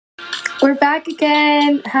We're back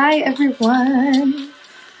again. Hi, everyone.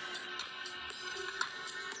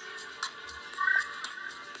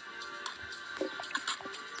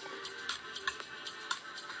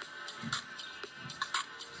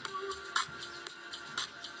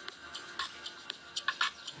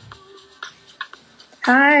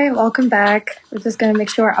 Hi, welcome back. We're just going to make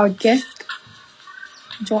sure our guest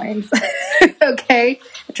joins. Okay.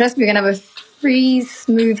 Trust me, we're going to have a free,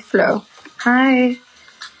 smooth flow. Hi.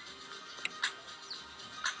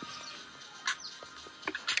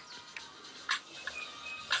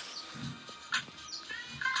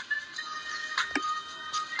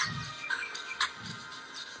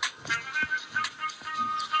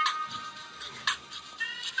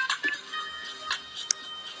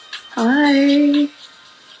 Hi.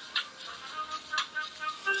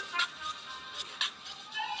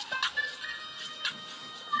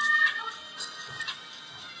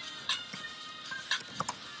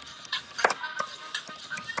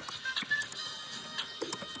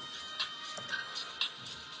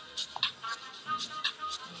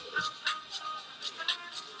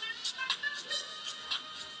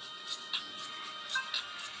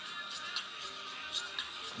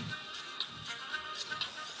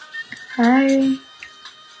 Hi.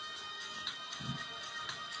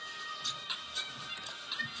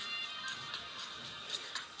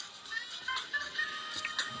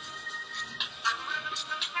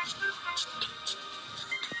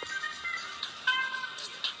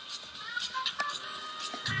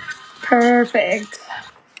 Perfect.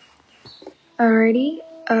 Alrighty.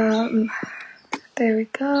 There we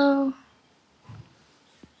go.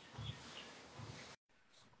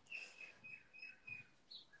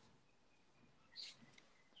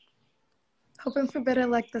 Hoping for better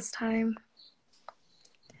luck this time.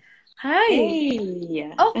 Hi.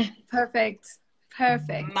 Hey, Oh, perfect.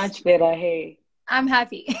 Perfect. much better. Hey, I'm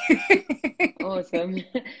happy. awesome.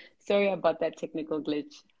 Sorry about that technical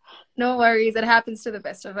glitch. No worries. It happens to the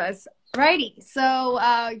best of us. Righty. So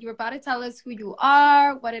you're about to tell us who you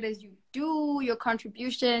are, what it is you do, your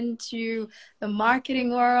contribution to the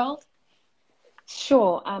marketing world.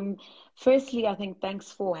 Sure. Firstly, I think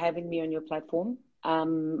thanks for having me on your platform.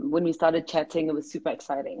 When we started chatting, it was super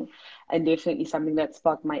exciting and definitely something that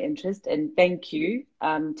sparked my interest. And thank you,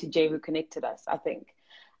 to Jay who connected us, I think,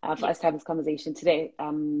 for us Yes. to have this conversation today.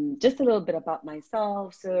 Just a little bit about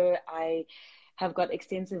myself. So I have got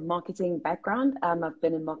extensive marketing background. I've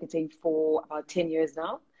been in marketing for about 10 years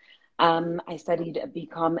now. I studied a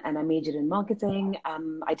BCom and I majored in marketing.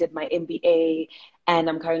 I did my MBA and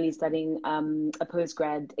I'm currently studying a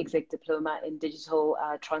postgrad exec diploma in digital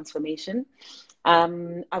transformation.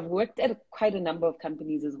 I've worked at quite a number of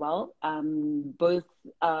companies as well, both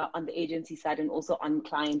on the agency side and also on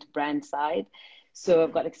client brand side. So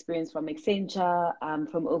I've got experience from Accenture,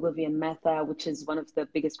 from Ogilvy and Mather, which is one of the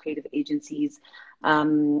biggest creative agencies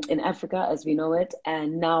in Africa as we know it.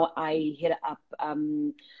 And now I head up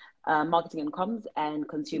marketing and comms and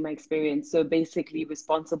consumer experience. So basically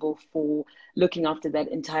responsible for looking after that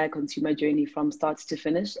entire consumer journey from start to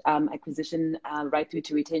finish, acquisition right through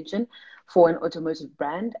to retention for an automotive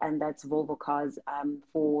brand. And that's Volvo Cars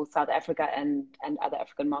for South Africa and other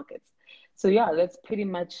African markets. So yeah, that's pretty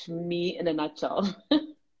much me in a nutshell.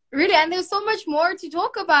 Really, and there's so much more to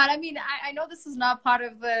talk about. I mean, I know this is not part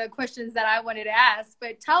of the questions that I wanted to ask,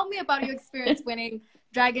 but tell me about your experience winning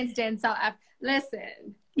Dragon's Den South Africa.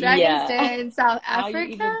 Listen, Dragon's Yeah, Den South how you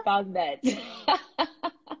Africa? even found that?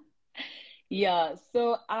 Yeah,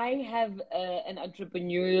 so I have an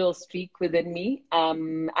entrepreneurial streak within me.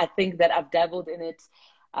 I think that I've dabbled in it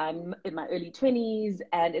in my early 20s,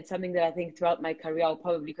 and it's something that I think throughout my career I'll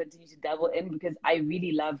probably continue to dabble in because I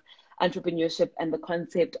really love entrepreneurship and the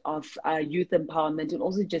concept of youth empowerment, and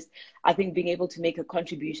also just I think being able to make a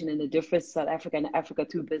contribution in a different South Africa and Africa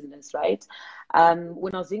through business, right?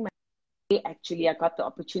 When I was doing actually, I got the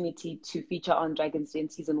opportunity to feature on Dragon's Den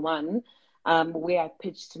season one, where I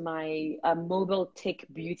pitched my mobile tech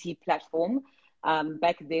beauty platform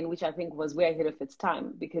back then, which I think was way ahead of its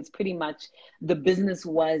time because pretty much the business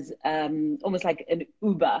was almost like an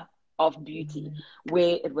Uber of beauty,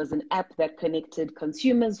 where it was an app that connected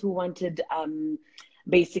consumers who wanted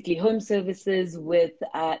basically home services with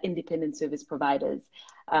independent service providers.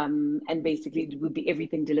 And basically it would be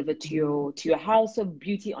everything delivered to your house, so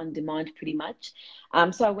beauty on demand pretty much.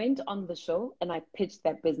 So I went on the show and I pitched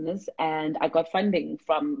that business and I got funding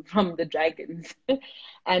from the Dragons.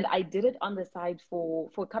 And I did it on the side for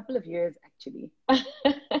a couple of years actually.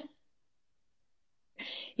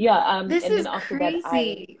 Yeah, This and then is after that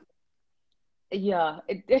crazy. yeah,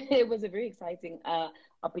 it was a very exciting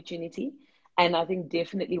opportunity. And I think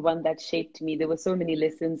definitely one that shaped me. There were so many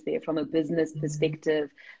lessons there from a business perspective,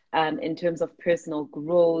 in terms of personal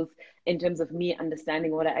growth, in terms of me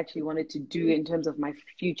understanding what I actually wanted to do in terms of my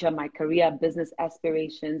future, my career, business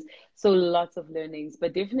aspirations. So lots of learnings,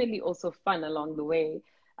 but definitely also fun along the way.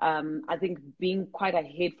 I think being quite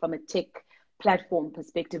ahead from a tech platform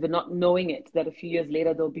perspective and not knowing it, that a few years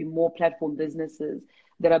later, there'll be more platform businesses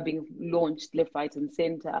that are being launched left, right, and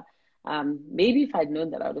center. Maybe if I'd known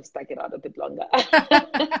that, I would have stuck it out a bit longer.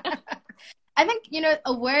 I think,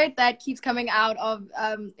 a word that keeps coming out of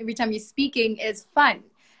every time you're speaking is fun.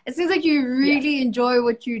 It seems like you really enjoy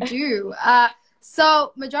what you do.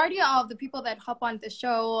 So majority of the people that hop on the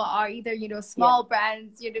show are either, small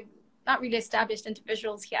brands, not really established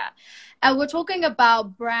individuals here. And we're talking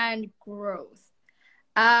about brand growth.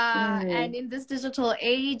 And in this digital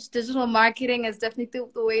age, digital marketing is definitely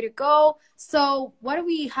the way to go. So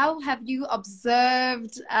how have you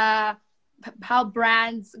observed how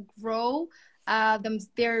brands grow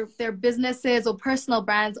their businesses or personal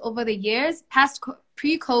brands over the years,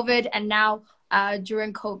 pre-COVID and now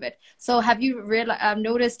during COVID? So have you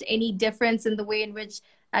noticed any difference in the way in which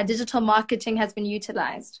digital marketing has been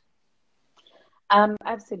utilized?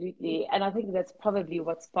 Absolutely. And I think that's probably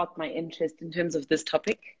what sparked my interest in terms of this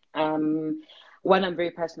topic. One, I'm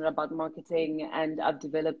very passionate about marketing, and I've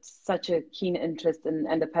developed such a keen interest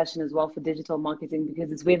and a passion as well for digital marketing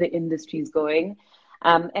because it's where the industry is going.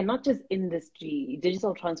 And not just industry,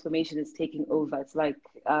 digital transformation is taking over. It's like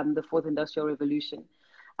the fourth industrial revolution,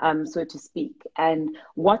 so to speak. And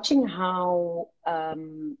watching how,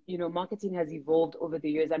 marketing has evolved over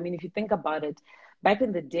the years. I mean, if you think about it, back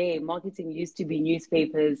in the day, marketing used to be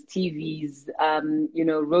newspapers, TVs,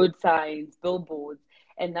 road signs, billboards,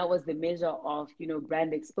 and that was the measure of,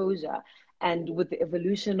 brand exposure. And with the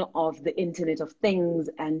evolution of the Internet of Things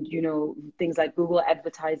and, things like Google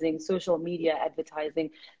advertising, social media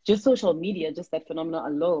advertising, just social media, just that phenomenon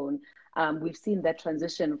alone, we've seen that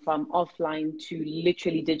transition from offline to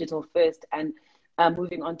literally digital first and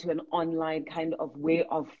moving on to an online kind of way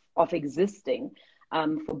of existing.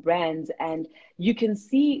 For brands. And you can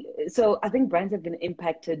see, so I think brands have been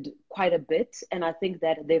impacted quite a bit. And I think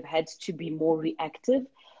that they've had to be more reactive.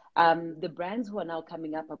 The brands who are now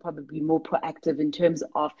coming up are probably more proactive in terms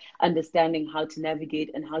of understanding how to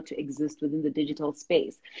navigate and how to exist within the digital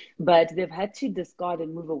space. But they've had to discard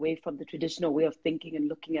and move away from the traditional way of thinking and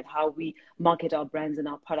looking at how we market our brands and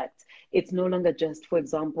our products. It's no longer just, for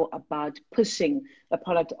example, about pushing a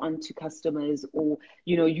product onto customers or,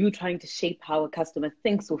 you trying to shape how a customer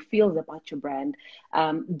thinks or feels about your brand.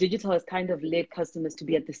 Digital has kind of led customers to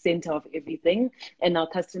be at the center of everything. And now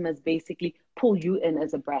customers basically pull you in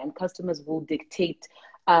as a brand. Customers will dictate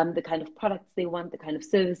the kind of products they want, the kind of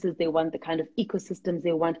services they want, the kind of ecosystems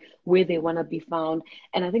they want, where they want to be found.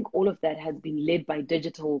 And I think all of that has been led by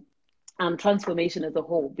digital transformation as a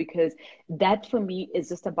whole, because that for me is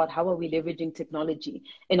just about how are we leveraging technology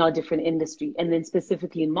in our different industry, and then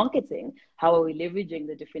specifically in marketing, how are we leveraging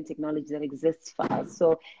the different technology that exists for us.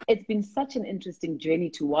 So it's been such an interesting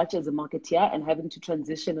journey to watch as a marketeer and having to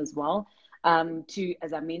transition as well to,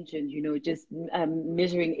 as I mentioned, just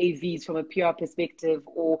measuring AVs from a PR perspective,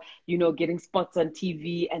 or, getting spots on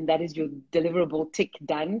TV, and that is your deliverable tick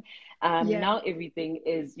done. Now everything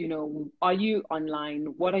is, are you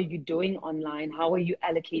online? What are you doing online? How are you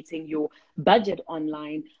allocating your budget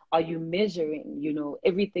online? Are you measuring?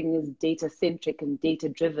 Everything is data centric and data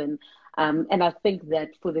driven. And I think that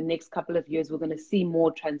for the next couple of years, we're going to see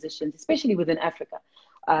more transitions, especially within Africa,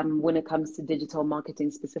 when it comes to digital marketing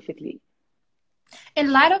specifically.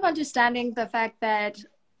 In light of understanding the fact that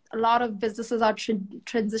a lot of businesses are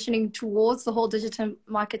transitioning towards the whole digital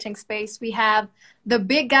marketing space, we have the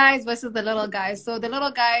big guys versus the little guys. So the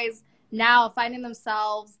little guys now finding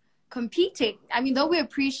themselves competing. I mean, though we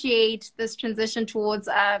appreciate this transition towards,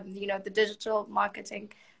 the digital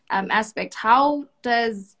marketing aspect, what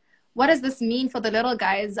does this mean for the little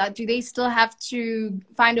guys? Do they still have to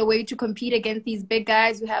find a way to compete against these big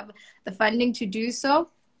guys who have the funding to do so?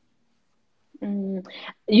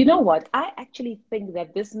 You know what? I actually think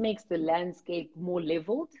that this makes the landscape more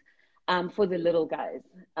leveled for the little guys,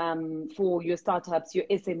 for your startups, your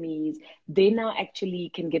SMEs. They now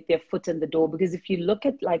actually can get their foot in the door, because if you look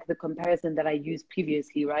at like the comparison that I used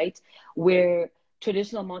previously, right, where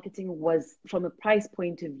traditional marketing was, from a price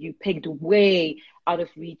point of view, pegged way out of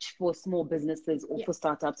reach for small businesses or for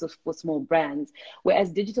startups or for small brands,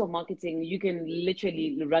 whereas digital marketing, you can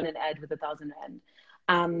literally run an ad with 1,000 rand.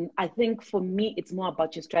 I think for me, it's more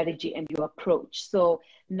about your strategy and your approach. So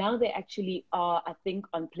now they actually are, I think,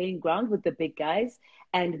 on playing ground with the big guys,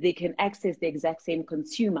 and they can access the exact same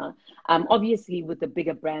consumer. Obviously, with the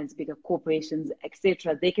bigger brands, bigger corporations,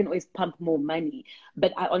 etc., they can always pump more money.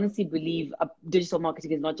 But I honestly believe digital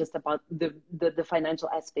marketing is not just about the financial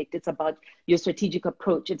aspect. It's about your strategic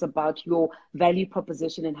approach. It's about your value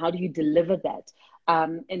proposition and how do you deliver that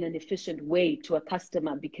in an efficient way to a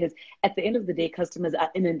customer, because at the end of the day, customers are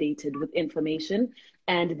inundated with information,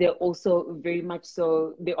 and they're also very much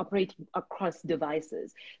so, they operate across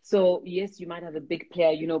devices. So yes, you might have a big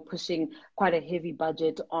player, pushing quite a heavy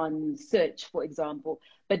budget on search, for example,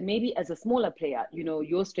 but maybe as a smaller player,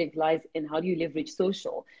 your strength lies in how do you leverage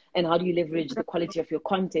social and how do you leverage the quality of your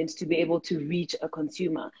content to be able to reach a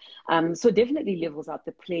consumer. So definitely levels out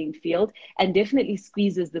the playing field, and definitely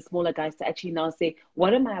squeezes the smaller guys to actually now say,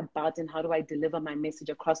 what am I about and how do I deliver my message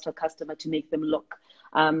across to a customer to make them look?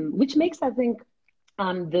 Which makes, I think,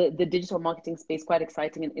 the digital marketing space quite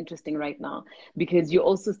exciting and interesting right now, because you're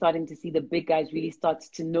also starting to see the big guys really start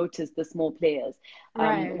to notice the small players.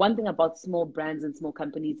 Right. One thing about small brands and small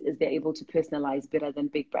companies is they're able to personalize better than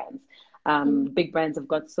big brands. Big brands have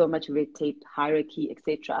got so much red tape, hierarchy,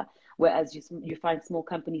 etc. Whereas you find small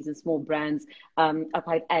companies and small brands are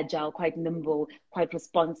quite agile, quite nimble, quite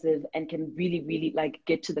responsive, and can really, really like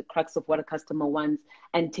get to the crux of what a customer wants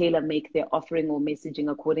and tailor make their offering or messaging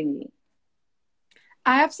accordingly.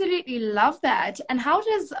 I absolutely love that. And how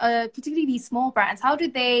does, particularly these small brands, how do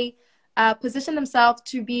they position themselves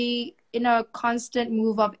to be in a constant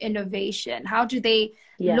move of innovation? How do they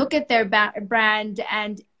look at their brand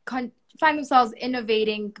and find themselves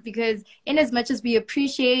innovating? Because in as much as we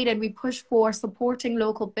appreciate and we push for supporting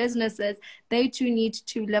local businesses, they too need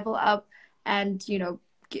to level up and,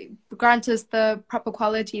 grant us the proper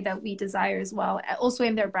quality that we desire as well, also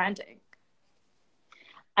in their branding.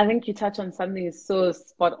 I think you touch on something so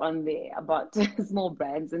spot on there about small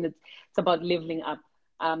brands, and it's about leveling up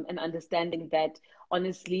and understanding that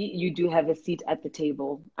honestly, you do have a seat at the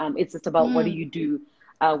table. It's just about what do you do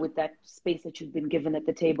with that space that you've been given at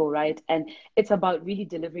the table, right? And it's about really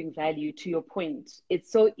delivering value. To your point, it's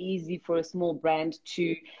so easy for a small brand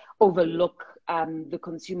to overlook the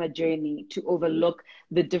consumer journey, to overlook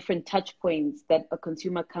the different touch points that a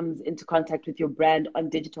consumer comes into contact with your brand on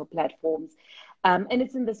digital platforms. And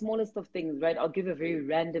it's in the smallest of things, right? I'll give a very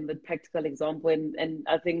random but practical example. And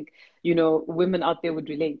I think, women out there would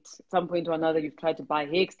relate. At some point or another, you've tried to buy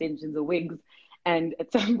hair extensions or wigs. And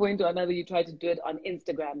at some point or another, you try to do it on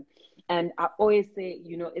Instagram. And I always say,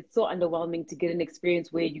 it's so underwhelming to get an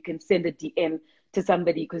experience where you can send a DM to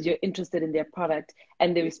somebody because you're interested in their product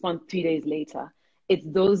and they respond 3 days later. It's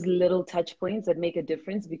those little touch points that make a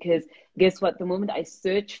difference, because guess what? The moment I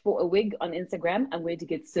search for a wig on Instagram, I'm going to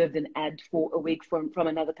get served an ad for a wig from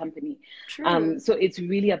another company. So it's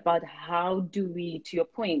really about how do we, to your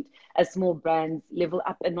point, as small brands, level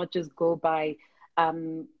up and not just go by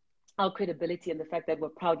our credibility and the fact that we're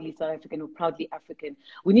proudly South African, we're proudly African.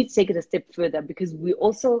 We need to take it a step further, because we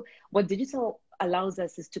also, what digital allows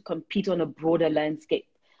us is to compete on a broader landscape.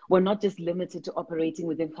 We're not just limited to operating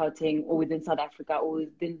within Gauteng or within South Africa or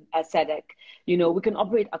within SADC. We can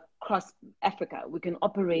operate across Africa. We can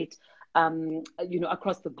operate,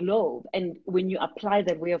 across the globe. And when you apply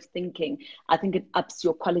that way of thinking, I think it ups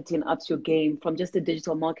your quality and ups your game from just a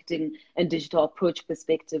digital marketing and digital approach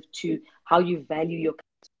perspective to how you value your,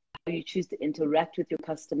 how you choose to interact with your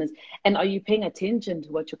customers, and are you paying attention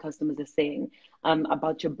to what your customers are saying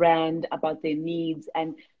about your brand, about their needs,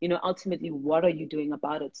 and ultimately what are you doing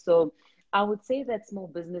about it? So I would say that small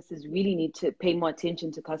businesses really need to pay more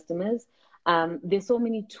attention to customers. There's so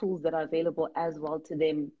many tools that are available as well to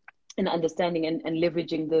them in understanding and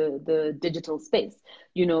leveraging the digital space.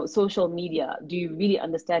 Social media, do you really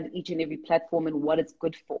understand each and every platform and what it's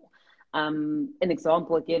good for? An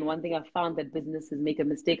example, again, one thing I've found that businesses make a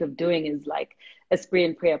mistake of doing is like a spray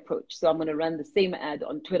and pray approach. So I'm going to run the same ad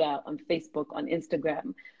on Twitter, on Facebook, on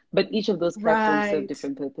Instagram, but each of those platforms serve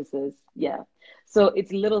different purposes. Yeah. So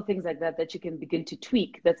it's little things like that that you can begin to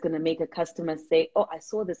tweak that's going to make a customer say, oh, I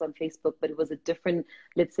saw this on Facebook, but it was a different,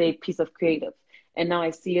 let's say, piece of creative. And now I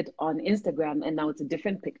see it on Instagram and now it's a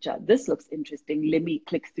different picture. This looks interesting. Let me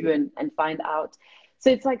click through and find out. So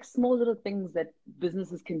it's like small little things that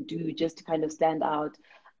businesses can do just to kind of stand out,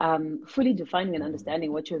 fully defining and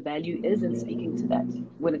understanding what your value is and speaking to that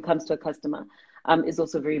when it comes to a customer is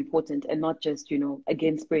also very important, and not just,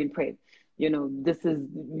 again, spray and pray. This is,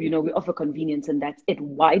 we offer convenience and that's it.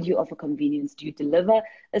 Why do you offer convenience? Do you deliver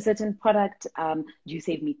a certain product? Do you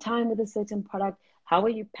save me time with a certain product? How are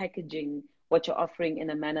you packaging what you're offering in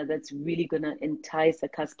a manner that's really going to entice a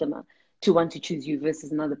customer to want to choose you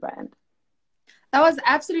versus another brand. That was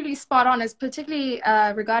absolutely spot on, is particularly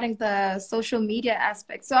regarding the social media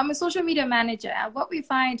aspect. So I'm a social media manager, and what we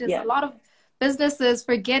find is a lot of businesses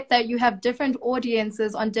forget that you have different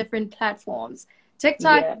audiences on different platforms.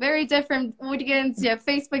 TikTok, very different audience. You have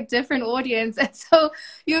Facebook, different audience. And so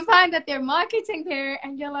you find that they're marketing there,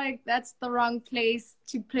 and you're like, that's the wrong place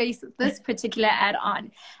to place this particular ad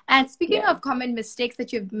on. And speaking of common mistakes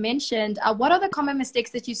that you've mentioned, what are the common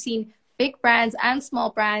mistakes that you've seen big brands and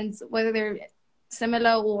small brands, whether they're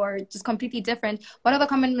similar or just completely different? What are the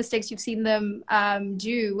common mistakes you've seen them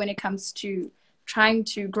do when it comes to trying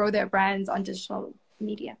to grow their brands on digital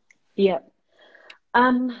media? Yeah.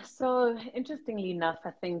 So interestingly enough,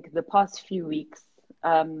 I think the past few weeks,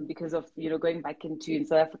 because of, going back into, in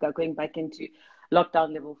South Africa, going back into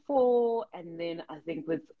lockdown level 4, and then I think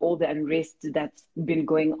with all the unrest that's been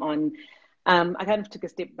going on, I kind of took a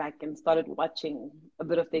step back and started watching a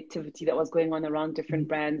bit of the activity that was going on around different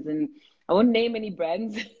brands. And I won't name any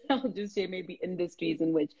brands. I'll just say maybe industries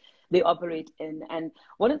in which they operate in. And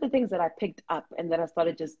one of the things that I picked up and that I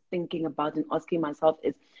started just thinking about and asking myself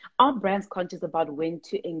is, are brands conscious about when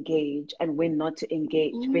to engage and when not to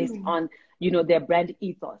engage based on, their brand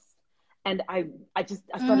ethos? And I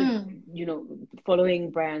started, following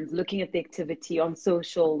brands, looking at the activity on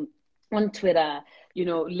social, on Twitter,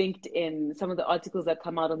 LinkedIn, some of the articles that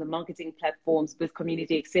come out on the marketing platforms with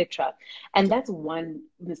community, etc. And that's one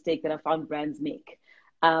mistake that I found brands make.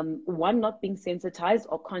 One, not being sensitized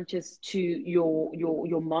or conscious to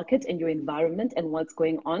your market and your environment and what's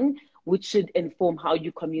going on, which should inform how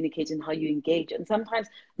you communicate and how you engage. And sometimes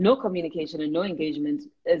no communication and no engagement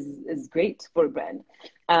is great for a brand.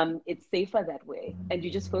 It's safer that way. And you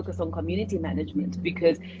just focus on community management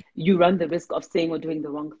because you run the risk of saying or doing the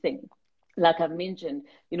wrong thing. Like I've mentioned,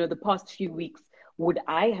 the past few weeks, would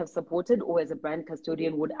I have supported, or as a brand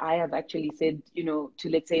custodian, would I have actually said, to,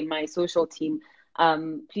 let's say, my social team,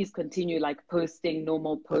 please continue like posting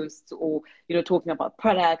normal posts or, talking about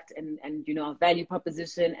product and our value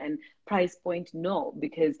proposition and price point? No,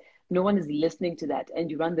 because no one is listening to that. And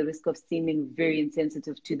you run the risk of seeming very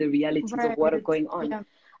insensitive to the realities of what are going on.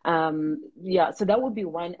 So that would be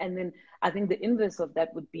one. And then I think the inverse of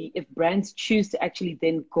that would be if brands choose to actually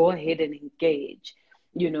then go ahead and engage,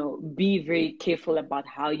 be very careful about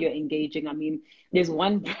how you're engaging. I mean, there's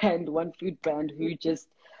one food brand who just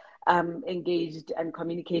engaged and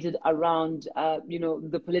communicated around,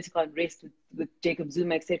 the political unrest with Jacob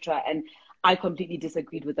Zuma, etc. And I completely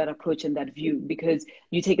disagreed with that approach and that view, because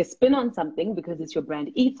you take a spin on something because it's your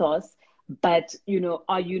brand ethos, but,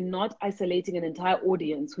 are you not isolating an entire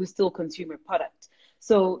audience who still consume your product?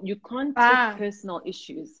 So you can't take personal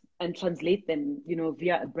issues and translate them,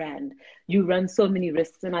 via a brand. You run so many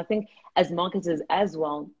risks. And I think as marketers as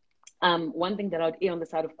well, one thing that I would err on the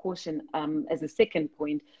side of caution as a second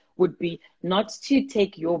point would be not to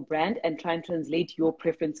take your brand and try and translate your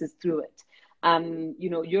preferences through it.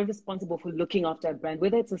 You're responsible for looking after a brand,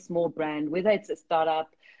 whether it's a small brand, whether it's a startup,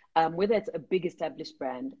 whether it's a big established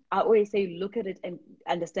brand. I always say, look at it and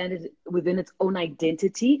understand it within its own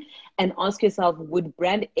identity and ask yourself, would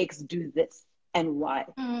brand X do this and why?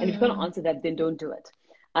 And if you can't answer that, then don't do it.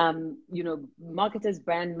 Marketers,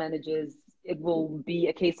 brand managers, it will be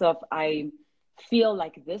a case of, I feel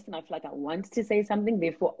like this and I feel like I want to say something,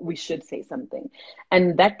 therefore we should say something.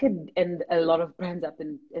 And that could end a lot of brands up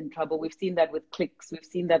in trouble. We've seen that with Clicks, we've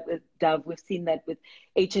seen that with Dove, we've seen that with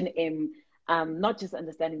H&M, not just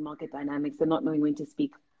understanding market dynamics and not knowing when to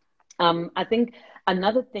speak. I think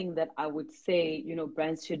another thing that I would say,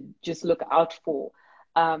 brands should just look out for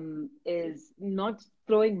is not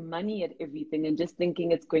throwing money at everything and just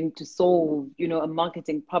thinking it's going to solve, a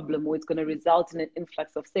marketing problem or it's going to result in an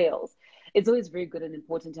influx of sales. It's always very good and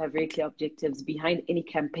important to have very clear objectives behind any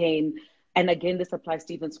campaign. And again, this applies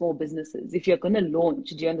to even small businesses. If you're going to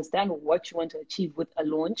launch, do you understand what you want to achieve with a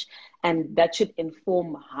launch? And that should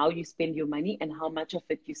inform how you spend your money and how much of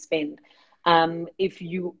it you spend. If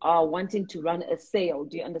you are wanting to run a sale,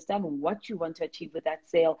 do you understand what you want to achieve with that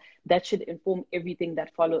sale? That should inform everything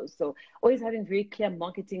that follows. So always having very clear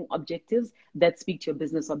marketing objectives that speak to your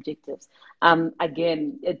business objectives.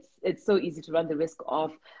 Again, it's so easy to run the risk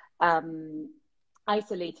of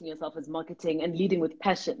isolating yourself as marketing and leading with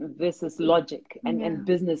passion versus logic and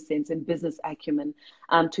business sense and business acumen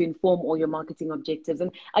to inform all your marketing objectives.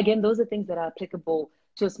 And again, those are things that are applicable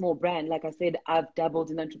to a small brand. Like I said, I've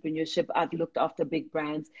dabbled in entrepreneurship. I've looked after big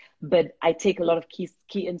brands, but I take a lot of key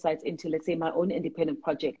insights into, let's say, my own independent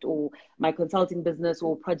project or my consulting business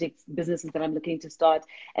or businesses that I'm looking to start.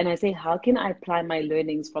 And I say, how can I apply my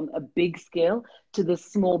learnings from a big scale to the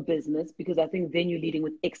small business, because I think then you're leading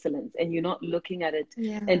with excellence and you're not looking at it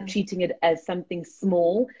and treating it as something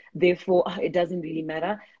small, therefore it doesn't really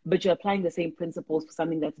matter, but you're applying the same principles for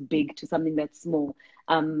something that's big to something that's small,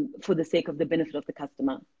 for the sake of the benefit of the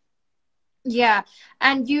customer. Yeah.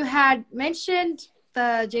 And you had mentioned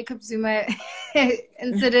the Jacob Zuma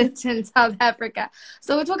incident in South Africa.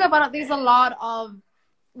 So we talk about, there's a lot of,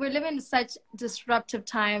 we're living in such disruptive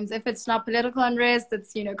times. If it's not political unrest,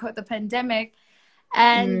 it's, you know, the pandemic.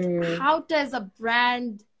 And how does a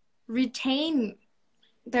brand retain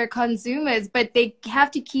their consumers, but they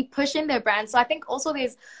have to keep pushing their brand? So I think also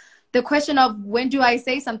there's the question of, when do I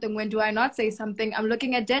say something? When do I not say something? I'm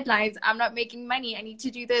looking at deadlines. I'm not making money. I need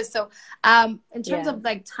to do this. So in terms of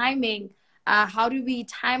like timing, how do we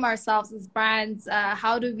time ourselves as brands?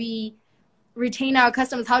 How do we retain our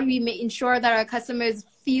customers? How do we ensure that our customers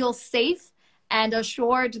feel safe and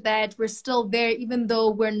assured that we're still there, even though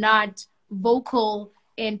we're not vocal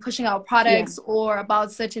in pushing our products or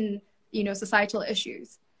about certain, you know, societal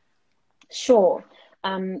issues? Sure.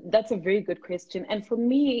 That's a very good question. And for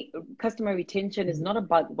me, customer retention is not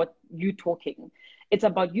about what you talking. It's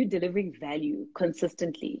about you delivering value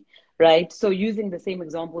consistently, right? So using the same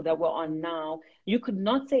example that we're on now, you could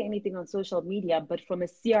not say anything on social media, but from a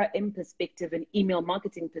CRM perspective and email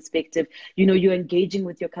marketing perspective, you know, you're engaging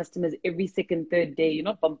with your customers every second, third day. You're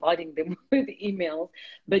not bombarding them with emails,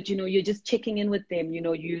 but, you know, you're just checking in with them. You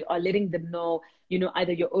know, you are letting them know, you know,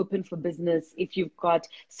 either you're open for business, if you've got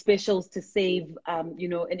specials to save, you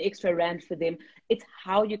know, an extra rand for them. It's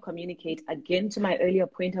how you communicate. Again, to my earlier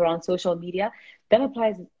point around social media, that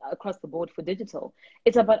applies across the board for digital.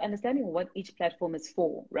 It's about understanding what each platform is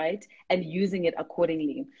for, right? And using it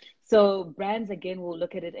accordingly. So brands, again, will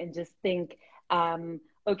look at it and just think,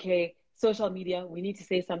 okay, social media, we need to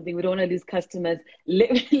say something. We don't want to lose customers.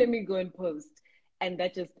 Let me go and post. And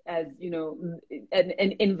that just, as you know, an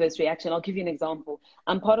inverse reaction. I'll give you an example.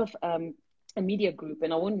 I'm part of a media group,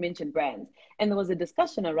 and I won't mention brands. And there was a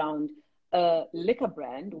discussion around a liquor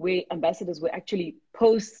brand where ambassadors were actually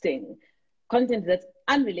posting content that's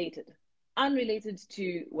unrelated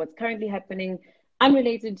to what's currently happening,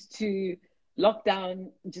 unrelated to lockdown,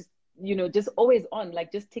 just, you know, just always on,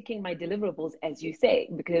 like just ticking my deliverables, as you say,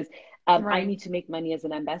 because I need to make money as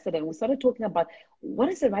an ambassador. And we started talking about what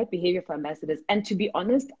is the right behavior for ambassadors. And to be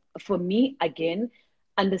honest, for me, again,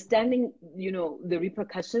 understanding, you know, the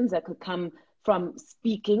repercussions that could come from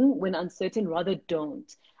speaking when uncertain, rather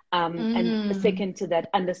don't. And second to that,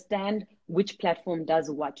 understand which platform does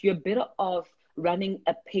what. You're better off running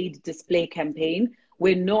a paid display campaign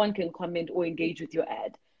where no one can comment or engage with your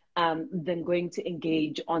ad, than going to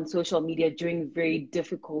engage on social media during very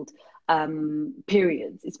difficult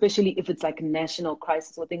periods, especially if it's like a national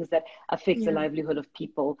crisis or things that affect the livelihood of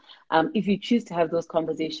people. If you choose to have those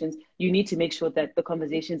conversations, you need to make sure that the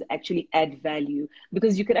conversations actually add value,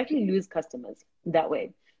 because you could actually lose customers that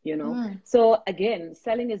way. You know, so again,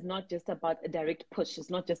 selling is not just about a direct push. It's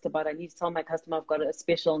not just about, I need to tell my customer I've got a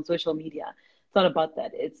special on social media. It's not about that.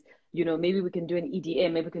 It's, you know, maybe we can do an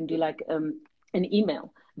EDM, maybe we can do like an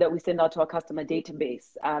email that we send out to our customer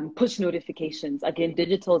database, push notifications, again,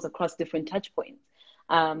 digitals across different touch points.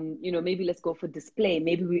 You know, maybe let's go for display.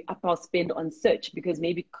 Maybe we up our spend on search, because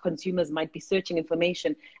maybe consumers might be searching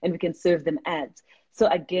information and we can serve them ads. So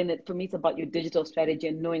again, for me, it's about your digital strategy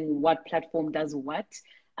and knowing what platform does what,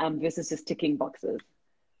 versus just ticking boxes.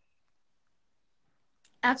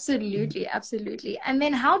 Absolutely, absolutely. And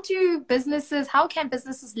then how can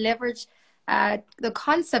businesses leverage the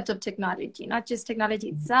concept of technology, not just technology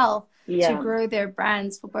itself, to grow their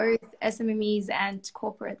brands for both SMMEs and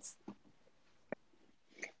corporates?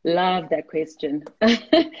 Love that question.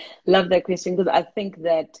 Love that question, because I think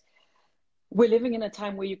that we're living in a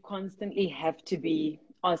time where you constantly have to be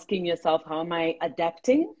asking yourself, how am I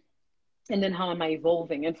adapting? And then how am I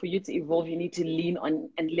evolving? And for you to evolve, you need to lean on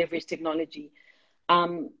and leverage technology.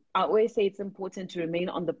 I always say it's important to remain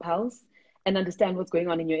on the pulse and understand what's going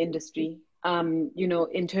on in your industry. You know,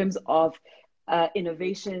 in terms of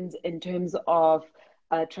innovations, in terms of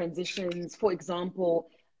transitions. For example,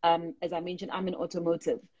 as I mentioned, I'm in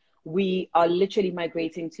automotive. We are literally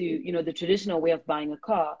migrating to, you know, the traditional way of buying a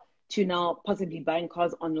car to now possibly buying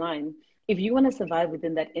cars online. If you want to survive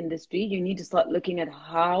within that industry, you need to start looking at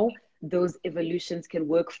how those evolutions can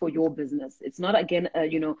work for your business. It's not, again,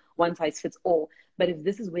 you know, one size fits all. But if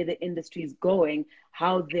this is where the industry is going,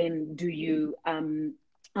 how then do you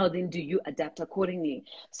adapt accordingly?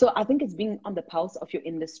 So I think it's being on the pulse of your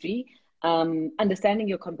industry, understanding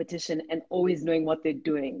your competition and always knowing what they're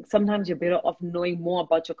doing. Sometimes you're better off knowing more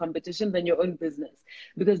about your competition than your own business,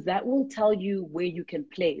 because that will tell you where you can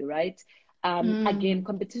play, right? Again, Mm.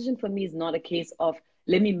 competition for me is not a case of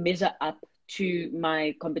let me measure up to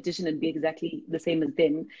my competition and be exactly the same as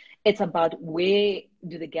them. It's about where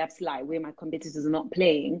do the gaps lie, where my competitors are not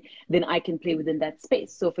playing, then I can play within that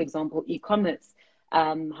space. So, for example, e-commerce.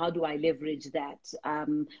 How do I leverage that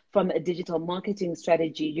from a digital marketing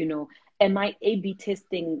strategy? Am I A/B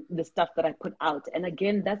testing the stuff that I put out? And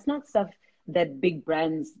again, that's not stuff that big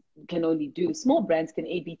brands can only do. Small brands can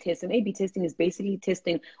A/B test, and A/B testing is basically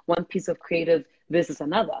testing one piece of creative versus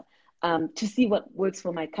another. To see what works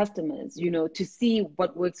for my customers, to see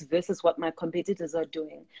what works versus what my competitors are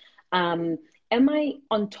doing. Am I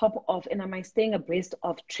on top of and am I staying abreast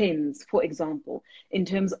of trends, for example, in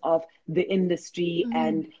terms of the industry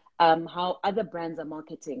and Mm. how other brands are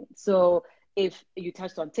marketing? So if you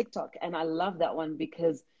touched on TikTok, and I love that one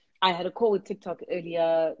because I had a call with TikTok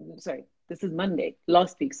earlier. Sorry, this is Monday,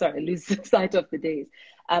 last week. Sorry, I lose sight of the days.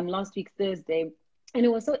 Last week, Thursday. And it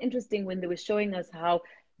was so interesting when they were showing us how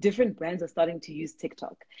different brands are starting to use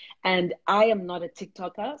TikTok. And I am not a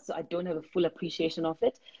TikToker, so I don't have a full appreciation of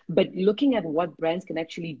it. But looking at what brands can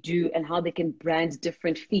actually do and how they can brand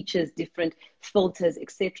different features, different filters,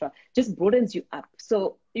 etc., just broadens you up.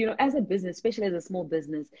 So, as a business, especially as a small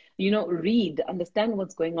business, read, understand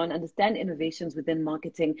what's going on, understand innovations within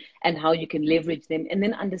marketing and how you can leverage them, and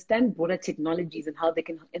then understand broader technologies and how they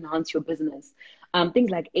can enhance your business. Things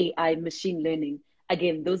like AI, machine learning.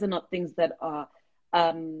 Again, those are not things that are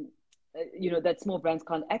um, that small brands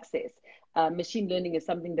can't access. Machine learning is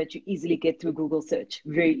something that you easily get through Google search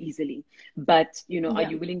very easily. But, are Yeah.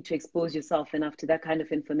 you willing to expose yourself enough to that kind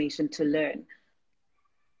of information to learn?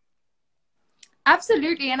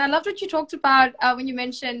 Absolutely. And I loved what you talked about when you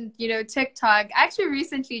mentioned, TikTok. I actually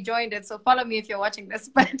recently joined it, so follow me if you're watching this.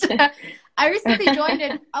 But I recently joined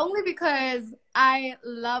it only because I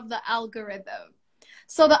love the algorithm.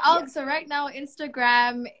 Yeah. So right now,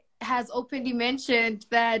 Instagram has openly mentioned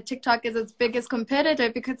that TikTok is its biggest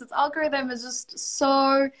competitor because its algorithm is just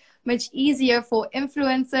so much easier for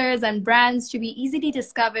influencers and brands to be easily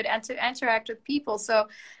discovered and to interact with people. So,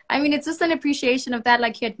 I mean, it's just an appreciation of that,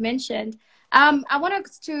 like you had mentioned. I want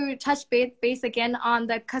us to touch base again on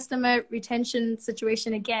the customer retention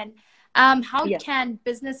situation again. How Yeah. can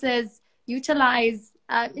businesses utilize,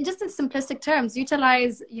 just in simplistic terms,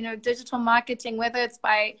 utilize, digital marketing, whether it's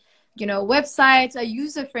by, websites, a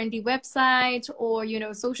user-friendly website, or,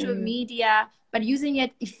 social Mm-hmm. media, but using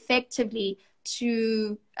it effectively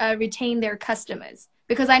to retain their customers?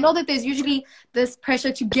 Because I know that there's usually this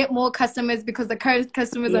pressure to get more customers because the current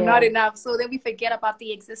customers are not Yeah. enough. So then we forget about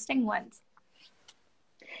the existing ones.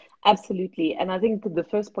 Absolutely. And I think the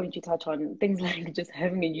first point you touch on, things like just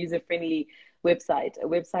having a user-friendly website, a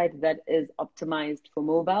website that is optimized for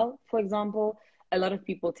mobile, for example, a lot of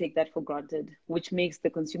people take that for granted, which makes the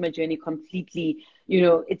consumer journey completely,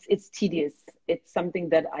 it's tedious. It's something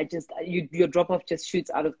that your drop-off just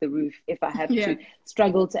shoots out of the roof if I have to Yeah.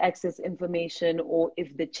 struggle to access information or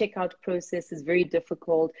if the checkout process is very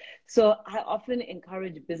difficult. So I often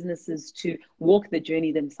encourage businesses to walk the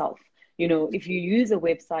journey themselves. If you use a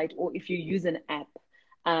website or if you use an app,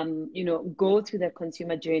 go through that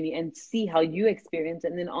consumer journey and see how you experience,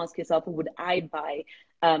 and then ask yourself, would I buy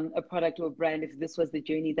a product or a brand if this was the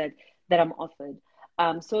journey that I'm offered?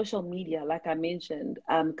 Social media, like I mentioned,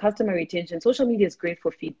 customer retention. Social media is great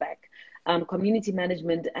for feedback, community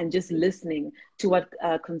management, and just listening to what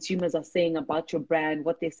consumers are saying about your brand,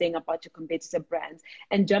 what they're saying about your competitor brands,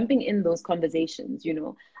 and jumping in those conversations.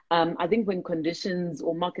 I think when conditions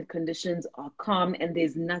or market conditions are calm and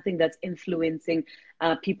there's nothing that's influencing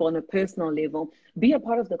people on a personal level, be a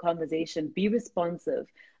part of the conversation, be responsive,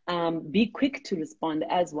 be quick to respond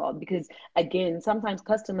as well. Because again, sometimes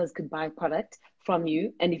customers could buy a product from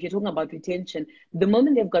you. And if you're talking about retention, the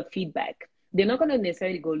moment they've got feedback, they're not going to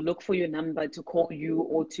necessarily go look for your number to call you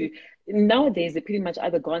or to. Nowadays, they pretty much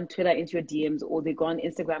either go on Twitter into your DMs or they go on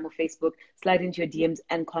Instagram or Facebook, slide into your DMs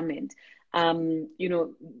and comment.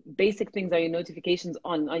 Basic things. Are your notifications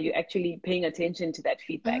on? Are you actually paying attention to that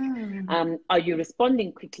feedback? Mm. Are you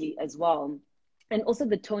responding quickly as well? And also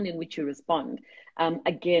the tone in which you respond.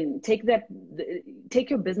 Again, take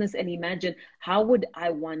your business and imagine, how would I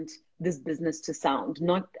want this business to sound?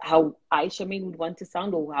 Not how I, Charmaine, would want to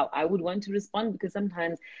sound or how I would want to respond, because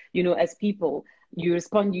sometimes, as people, you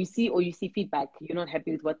respond, you see feedback, you're not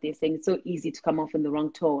happy with what they're saying. It's so easy to come off in the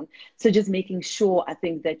wrong tone. So just making sure, I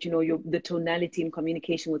think that, the tonality in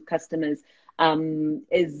communication with customers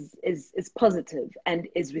is positive and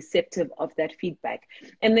is receptive of that feedback.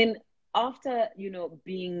 And then after,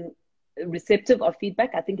 being receptive of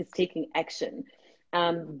feedback, I think it's taking action.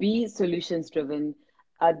 Be solutions driven.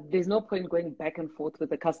 there's no point going back and forth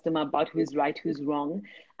with the customer about who's right, who's wrong.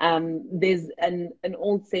 There's an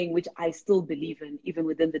old saying, which I still believe in, even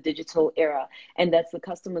within the digital era, and that's the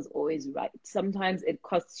customer's always right. Sometimes it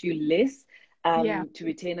costs you less to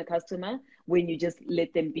retain a customer when you just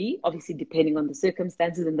let them be, obviously depending on the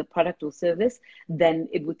circumstances and the product or service, than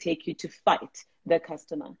it would take you to fight the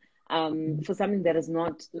customer. For something that is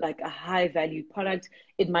not like a high value product,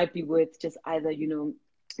 it might be worth just either,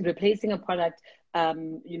 replacing a product,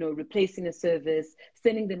 replacing a service,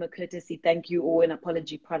 sending them a courtesy thank you or an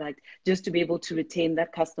apology product, just to be able to retain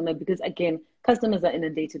that customer. Because again, customers are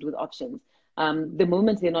inundated with options. The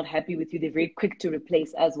moment they're not happy with you, they're very quick to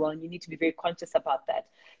replace as well. And you need to be very conscious about that.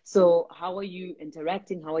 So how are you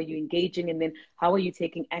interacting? How are you engaging? And then how are you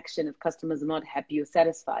taking action if customers are not happy or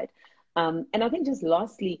satisfied? And I think just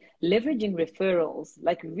lastly, leveraging referrals,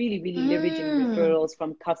 like really, really leveraging referrals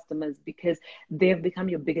from customers, because they've become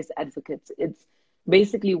your biggest advocates. It's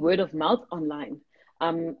basically word of mouth online.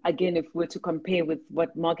 Again, if we're to compare with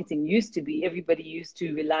what marketing used to be, everybody used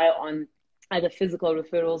to rely on either physical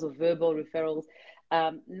referrals or verbal referrals.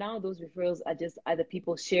 Now those referrals are just either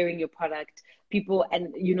people sharing your product, people,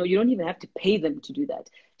 and you don't even have to pay them to do that.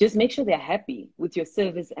 Just make sure they're happy with your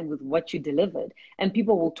service and with what you delivered, and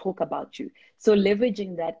people will talk about you. So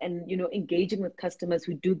leveraging that and engaging with customers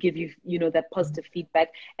who do give you that positive feedback,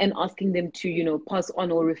 and asking them to pass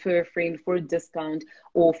on or refer a friend for a discount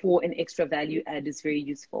or for an extra value add is very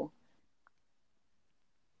useful.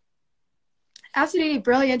 Absolutely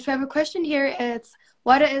brilliant. We have a question here. It's,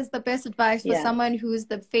 what is the best advice for someone who's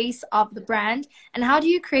the face of the brand? And how do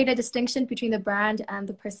you create a distinction between the brand and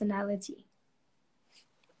the personality?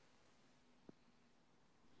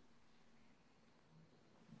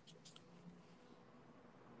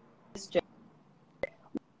 You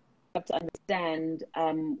have to understand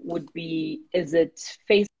would be, is it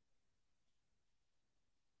face?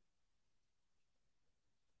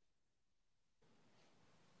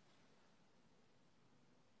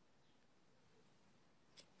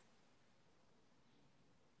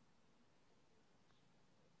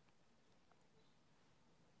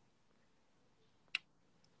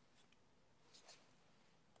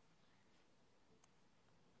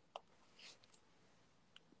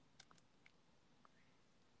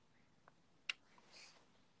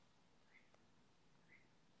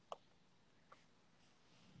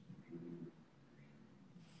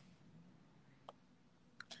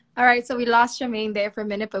 All right, so we lost Charmaine there for a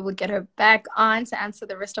minute, but we'll get her back on to answer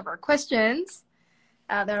the rest of our questions.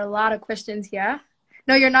 There are a lot of questions here.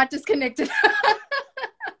 No, you're not disconnected.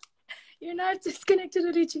 You're not disconnected,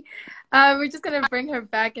 Adichie. We're just going to bring her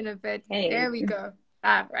back in a bit. Hey. There we go.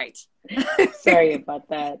 Ah, right. Sorry about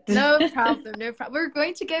that. No problem. No problem. We're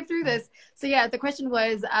going to get through this. So yeah, the question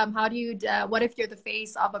was, how do you, what if you're the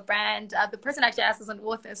face of a brand? The person actually asked us an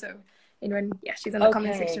author, so she's in the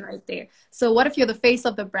comment section right there. So what if you're the face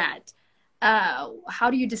of the brand?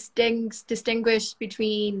 How do you distinguish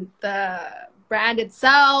between the brand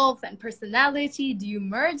itself and personality? Do you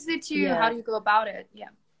merge the two? How do you go about it?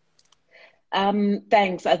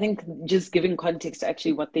 Thanks. I think just giving context to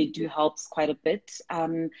actually what they do helps quite a bit.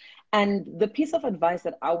 And the piece of advice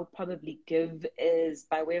that I would probably give is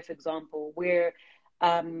by way of example, where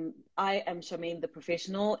I am Charmaine, the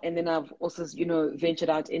professional, and then I've also, ventured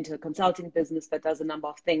out into a consulting business that does a number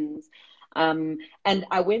of things. And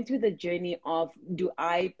I went through the journey of, do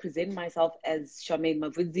I present myself as Charmaine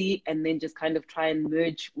Mavudzi and then just kind of try and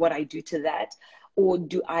merge what I do to that? Or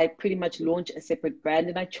do I pretty much launch a separate brand?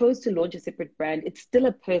 And I chose to launch a separate brand. It's still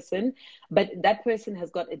a person, but that person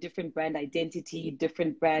has got a different brand identity,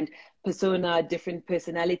 different brand persona, different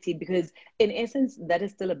personality, because in essence, that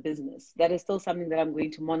is still a business. That is still something that I'm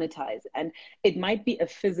going to monetize. And it might be a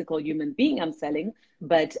physical human being I'm selling,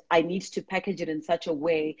 but I need to package it in such a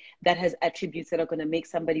way that has attributes that are going to make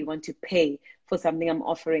somebody want to pay for something I'm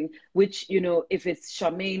offering, which, if it's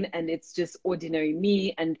Charmaine and it's just ordinary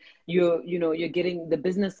me, and you're getting the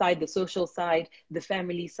business side, the social side, the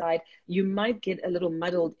family side, you might get a little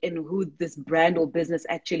muddled in who this brand or business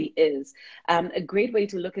actually is. A great way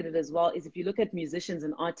to look at it as well is if you look at musicians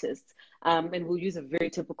and artists, and we'll use a very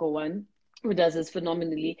typical one who does this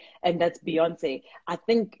phenomenally, and that's Beyonce. I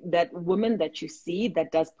think that woman that you see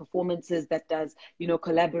that does performances, that does,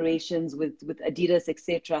 collaborations with Adidas,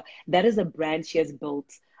 etc., that is a brand she has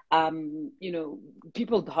built.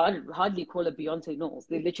 People hardly call her Beyonce Knowles.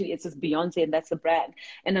 They literally, it's just Beyonce, and that's the brand.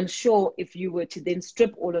 And I'm sure if you were to then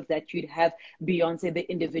strip all of that, you'd have Beyonce, the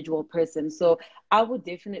individual person. So I would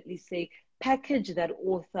definitely say, package that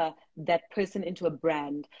author, that person into a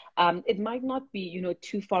brand. It might not be, you know,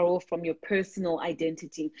 too far off from your personal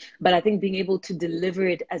identity, but I think being able to deliver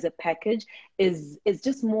it as a package is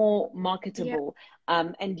just more marketable.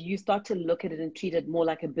 And you start to look at it and treat it more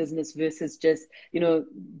like a business versus just, you know,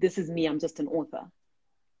 this is me, I'm just an author.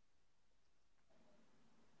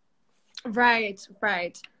 Right,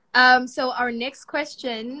 right. So our next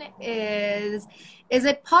question is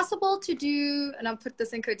it possible to do, and I'll put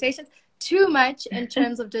this in quotations, too much in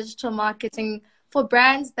terms of digital marketing for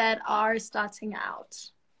brands that are starting out?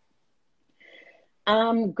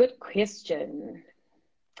 Good question.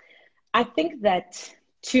 I think that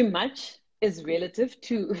too much is relative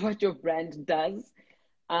to what your brand does.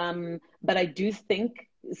 But I do think,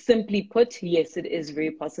 simply put, yes, it is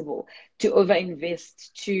very possible to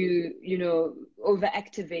overinvest, to, you know,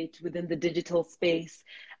 overactivate within the digital space.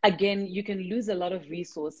 Again, you can lose a lot of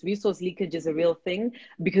resource. Resource leakage is a real thing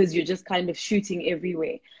because you're just kind of shooting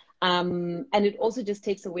everywhere. And it also just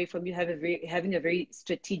takes away from you having a very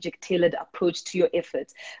strategic, tailored approach to your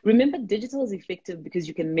efforts. Remember, digital is effective because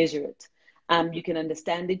you can measure it. You can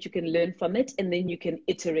understand it, you can learn from it, and then you can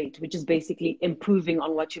iterate, which is basically improving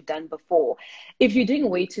on what you've done before. If you're doing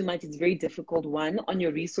way too much, it's very difficult, one, on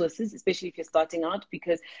your resources, especially if you're starting out,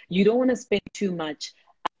 because you don't want to spend too much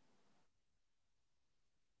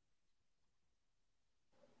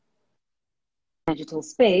digital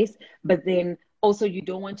space, but then also you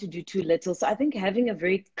don't want to do too little. So I think having a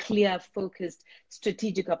very clear, focused,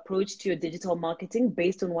 strategic approach to your digital marketing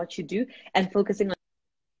based on what you do and focusing on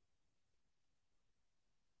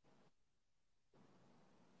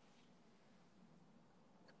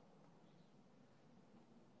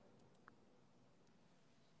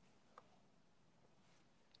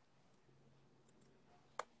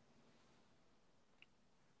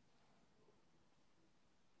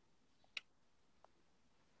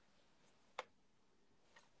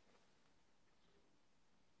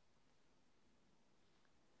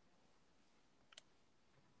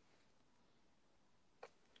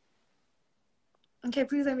Okay,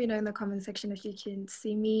 please let me know in the comment section if you can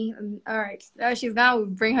see me. All right, she's gone. We'll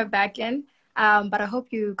bring her back in. But I hope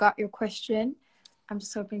you got your question. I'm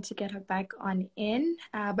just hoping to get her back on in.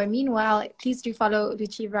 But meanwhile, please do follow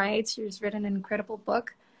Luchi Wright. She's written an incredible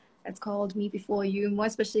book. It's called Me Before You, more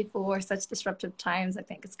especially for such disruptive times. I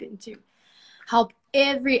think it's going to help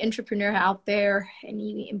every entrepreneur out there,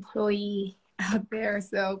 any employee out there.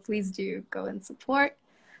 So please do go and support.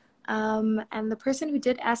 And the person who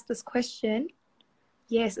did ask this question,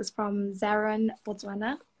 yes, it's from Zaron,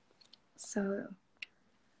 Botswana. So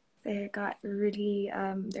they got really,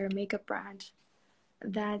 they're a makeup brand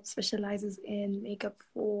that specializes in makeup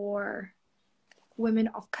for women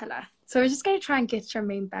of color. So we're just going to try and get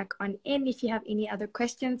Charmaine back on in. If you have any other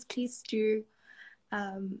questions, please do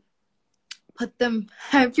put them.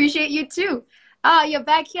 I appreciate you too. Oh, you're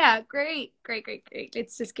back here. Great, great, great, great.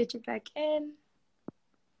 Let's just get you back in.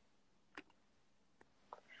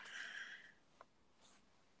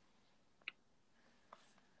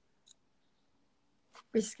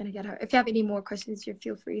 We're just going to get her. If you have any more questions, you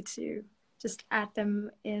feel free to just add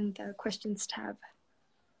them in the questions tab.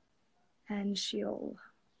 And she'll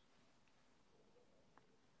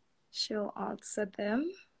answer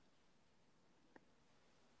them.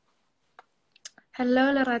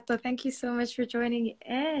 Hello, Lorato. Thank you so much for joining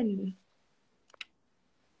in.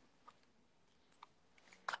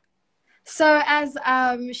 So as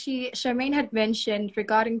Charmaine had mentioned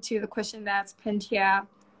regarding to the question that's pinned here,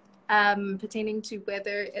 pertaining to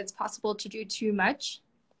whether it's possible to do too much.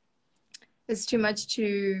 It's too much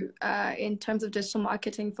to in terms of digital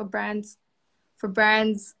marketing for brands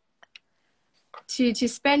to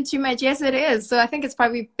spend too much. Yes, it is. So I think it's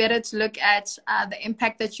probably better to look at the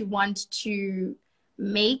impact that you want to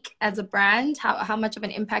make as a brand, how much of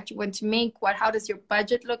an impact you want to make, how does your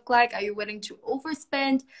budget look like, are you willing to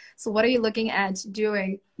overspend, so what are you looking at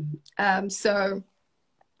doing? So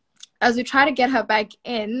as we try to get her back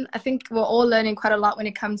in, I think we're all learning quite a lot when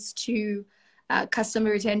it comes to customer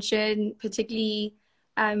retention, particularly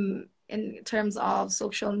in terms of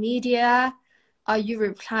social media. Are you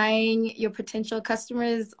replying your potential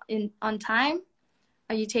customers on time?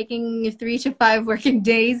 Are you taking 3 to 5 working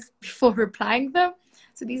days before replying them?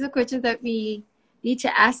 So these are questions that we need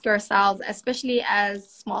to ask ourselves, especially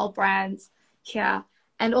as small brands here.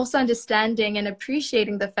 And also understanding and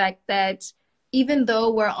appreciating the fact that even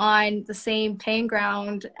though we're on the same playing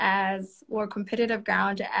ground or competitive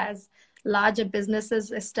ground as larger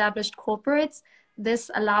businesses, established corporates,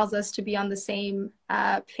 this allows us to be on the same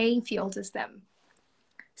playing field as them.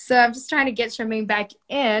 So I'm just trying to get Charmaine back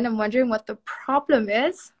in. I'm wondering what the problem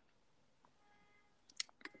is.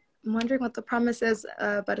 I'm wondering what the promise is,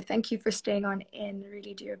 but thank you for staying on in.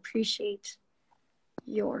 Really do appreciate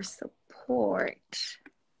your support.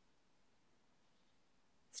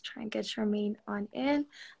 Let's try and get Charmaine on in.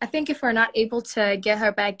 I think if we're not able to get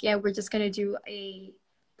her back in, we're just going to do a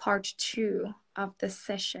part 2 of the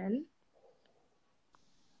session.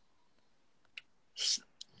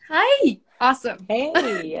 Hi. Awesome.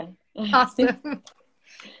 Hey. Awesome.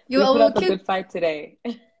 We put up a good fight today.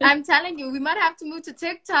 I'm telling you, we might have to move to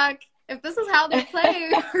TikTok. If this is how they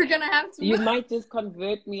play, we're going to have to move. You might just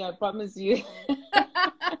convert me, I promise you.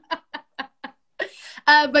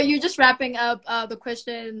 But you're just wrapping up the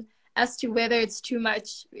question as to whether it's too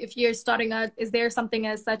much. If you're starting out, is there something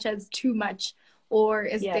as such as too much? Or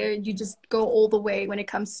is there, you just go all the way when it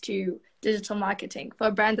comes to digital marketing for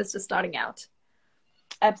a brand that's just starting out?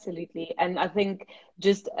 Absolutely. And I think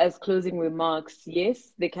just as closing remarks,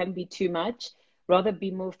 yes, there can be too much. Rather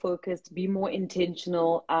be more focused, be more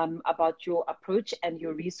intentional about your approach and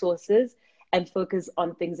your resources, and focus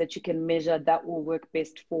on things that you can measure that will work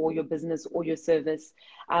best for your business or your service.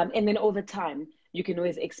 And then over time, you can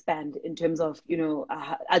always expand in terms of, you know,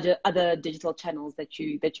 other digital channels that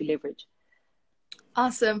you leverage.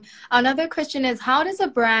 Awesome. Another question is, how does a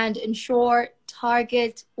brand ensure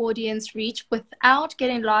target audience reach without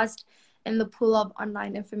getting lost in the pool of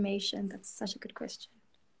online information? That's such a good question.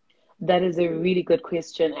 That is a really good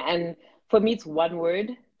question. And for me, it's one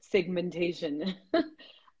word: segmentation.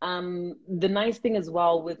 The nice thing as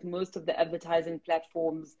well with most of the advertising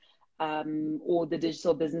platforms or the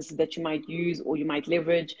digital businesses that you might use or you might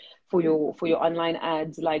leverage for your online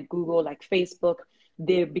ads, like Google, like Facebook,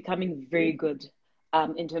 they're becoming very good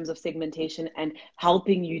in terms of segmentation and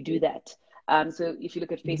helping you do that. So if you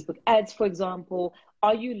look at Facebook ads, for example,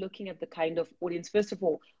 are you looking at the kind of audience, first of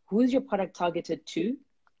all, who's your product targeted to?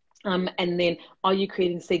 And then are you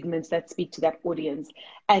creating segments that speak to that audience?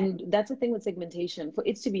 And that's the thing with segmentation. For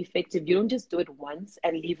it to be effective, you don't just do it once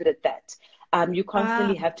and leave it at that. You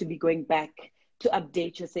constantly have to be going back to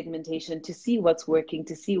update your segmentation, to see what's working,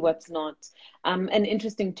 to see what's not. An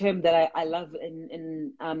interesting term that I love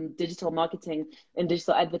in digital marketing and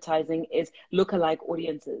digital advertising is lookalike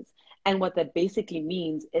audiences. And what that basically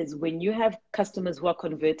means is when you have customers who are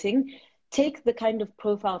converting, take the kind of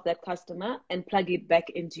profile of that customer and plug it back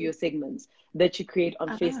into your segments that you create on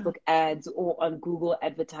Facebook ads or on Google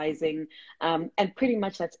advertising. And pretty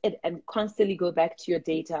much that's it. And constantly go back to your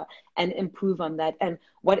data and improve on that. And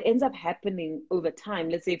what ends up happening over time,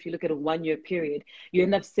 let's say if you look at a 1-year period, you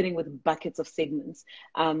end up sitting with buckets of segments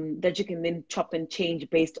that you can then chop and change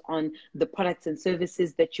based on the products and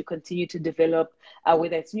services that you continue to develop,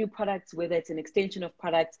 whether it's new products, whether it's an extension of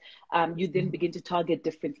products, you then begin to target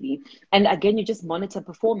differently. And again, you just monitor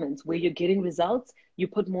performance. Where you're getting results, you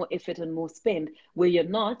put more effort and more spend. Where you're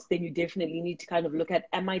not, then you definitely need to kind of look at,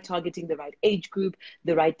 am I targeting the right age group,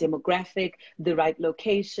 the right demographic, the right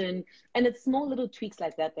location? And it's small little tweaks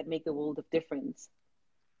like that that make the world of difference.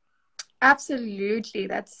 Absolutely.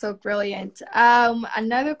 That's so brilliant.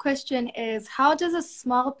 Another question is, how does a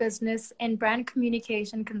small business and brand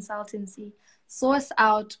communication consultancy source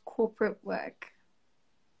out corporate work?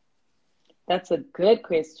 That's a good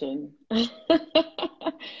question.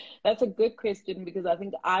 That's a good question because I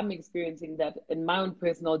think I'm experiencing that in my own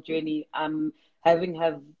personal journey. Having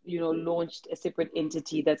launched a separate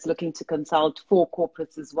entity that's looking to consult for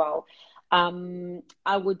corporates as well.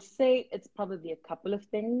 I would say it's probably a couple of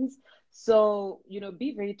things. So,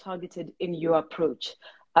 be very targeted in your approach.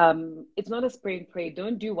 It's not a spray and pray.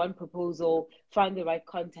 Don't do one proposal, find the right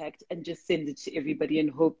contact, and just send it to everybody and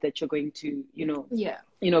hope that you're going to,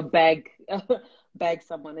 bag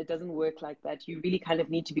someone. It doesn't work like that. You really kind of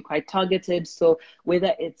need to be quite targeted. So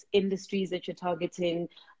whether it's industries that you're targeting,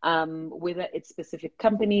 whether it's specific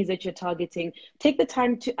companies that you're targeting, take the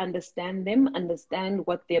time to understand them, understand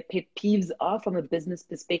what their pet peeves are from a business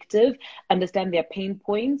perspective, understand their pain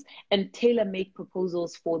points, and tailor make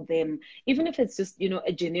proposals for them. Even if it's just,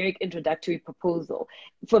 a generic introductory proposal.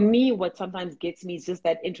 For me, what sometimes gets me is just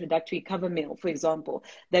that introductory cover mail, for example,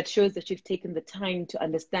 that shows that you've taken the time to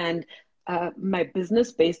understand my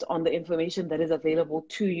business based on the information that is available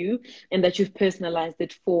to you, and that you've personalized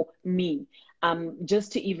it for me.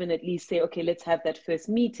 Just to even at least say, okay, let's have that first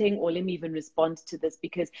meeting, or let me even respond to this.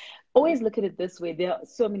 Because always look at it this way: there are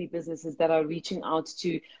so many businesses that are reaching out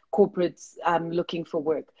to corporates looking for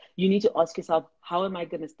work. You need to ask yourself, how am I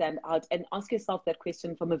going to stand out? And ask yourself that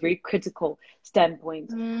question from a very critical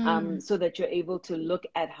standpoint, so that you're able to look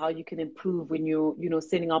at how you can improve when you're,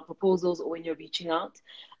 sending out proposals or when you're reaching out.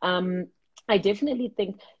 I definitely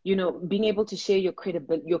think, being able to share your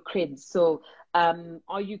creds. So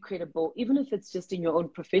Are you credible? Even if it's just in your own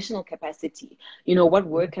professional capacity, you know, what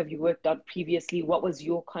work have you worked on previously? What was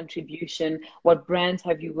your contribution? What brands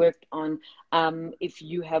have you worked on? If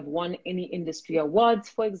you have won any industry awards,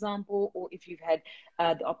 for example, or if you've had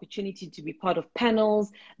the opportunity to be part of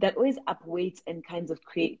panels, that always upweights and kind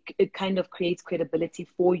of creates credibility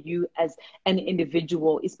for you as an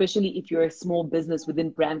individual, especially if you're a small business within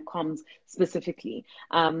brand comms specifically.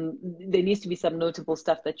 There needs to be some notable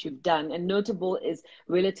stuff that you've done, and notable is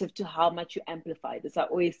relative to how much you amplify this. I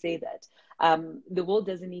always say that. The world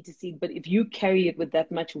doesn't need to see it, but if you carry it with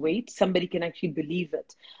that much weight, somebody can actually believe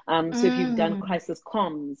it. So if you've done crisis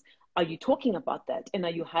comms, are you talking about that, and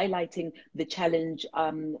are you highlighting the challenge,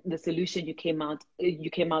 the solution you came out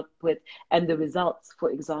with, and the results, for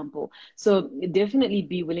example? So definitely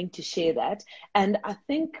be willing to share that. And I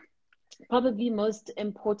think probably most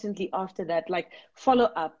importantly after that, like follow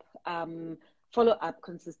up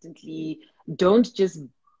consistently. Don't just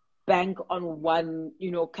bank on one,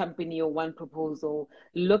 you know, company or one proposal.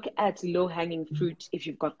 Look at low-hanging fruit. If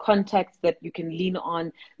you've got contacts that you can lean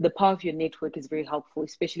on, the power of your network is very helpful,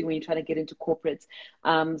 especially when you're trying to get into corporates.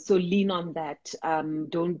 So lean on that.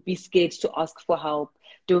 Don't be scared to ask for help.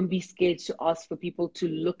 Don't be scared to ask for people to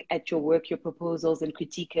look at your work, your proposals, and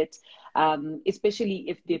critique it, especially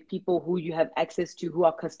if they're people who you have access to, who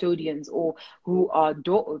are custodians or who are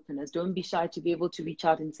door openers. Don't be shy to be able to reach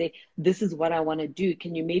out and say, this is what I want to do.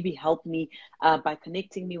 Can you maybe help me by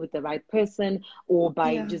connecting me with the right person, or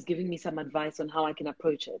by just giving me some advice on how I can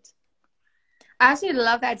approach it? I actually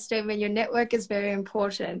love that statement. Your network is very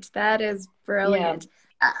important. That is brilliant.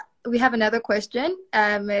 Yeah. We have another question.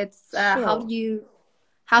 It's Sure.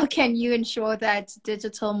 how can you ensure that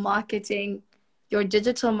your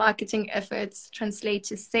digital marketing efforts translate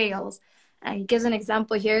to sales? And he gives an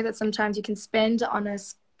example here that sometimes you can spend on a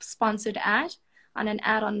sponsored ad, on an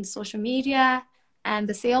ad on social media, and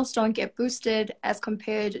the sales don't get boosted as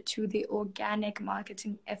compared to the organic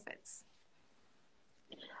marketing efforts.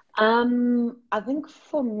 I think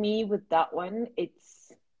for me with that one,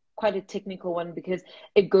 it's quite a technical one, because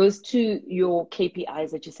it goes to your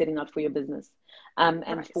KPIs that you're setting out for your business.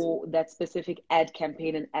 And for that specific ad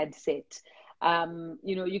campaign and ad set.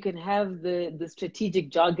 You know, you can have the strategic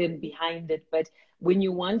jargon behind it, but when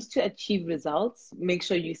you want to achieve results, make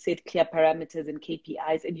sure you set clear parameters and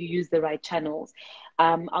KPIs, and you use the right channels.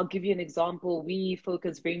 I'll give you an example. We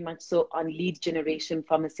focus very much so on lead generation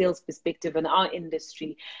from a sales perspective in our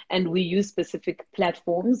industry, and we use specific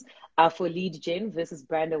platforms for lead gen versus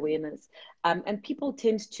brand awareness. And people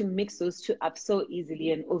tend to mix those two up so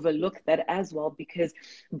easily and overlook that as well, because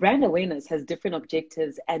brand awareness has different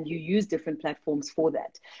objectives and you use different platforms for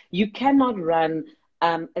that. You cannot run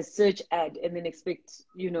a search ad and then expect,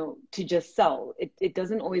 you know, to just sell. It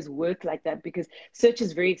doesn't always work like that, because search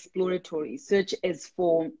is very exploratory. Search is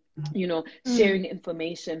for, you know, sharing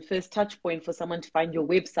information, first touch point for someone to find your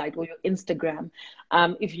website or your Instagram.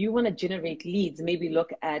 If you want to generate leads, maybe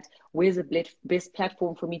look at where's the best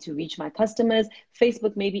platform for me to reach my customers.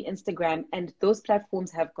 Facebook, maybe Instagram, and those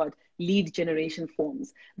platforms have got lead generation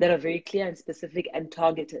forms that are very clear and specific and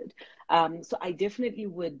targeted. So I definitely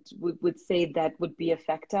would say that would be a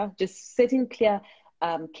factor. Just setting clear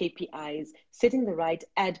KPIs, setting the right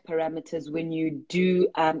ad parameters when you do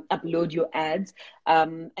upload your ads,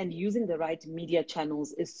 and using the right media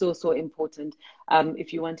channels is so important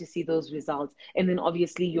if you want to see those results. And then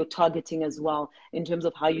obviously your targeting as well, in terms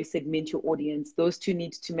of how you segment your audience. Those two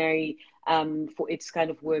need to marry for it to kind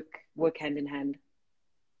of work hand in hand.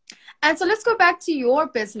 And so let's go back to your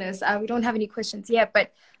business. We don't have any questions yet,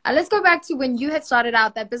 but let's go back to when you had started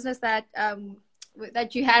out that business that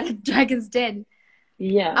you had at Dragon's Den.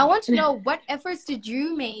 Yeah. I want to know, what efforts did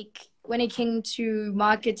you make when it came to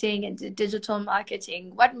marketing and digital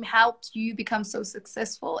marketing? What helped you become so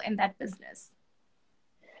successful in that business?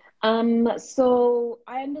 So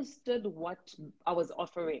I understood what I was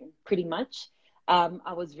offering pretty much.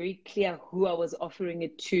 I was very clear who I was offering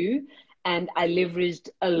it to, and I leveraged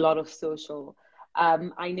a lot of social.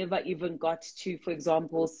 I never even got to, for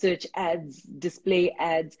example, search ads, display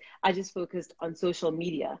ads. I just focused on social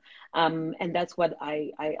media. And that's what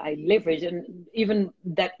I leveraged. And even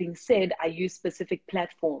that being said, I used specific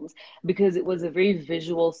platforms because it was a very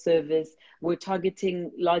visual service. We're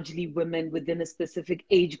targeting largely women within a specific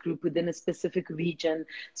age group, within a specific region.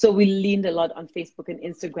 So we leaned a lot on Facebook and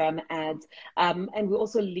Instagram ads. And we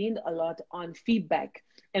also leaned a lot on feedback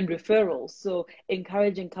and referrals. So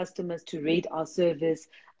encouraging customers to rate our service,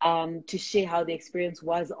 to share how the experience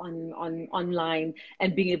was on online,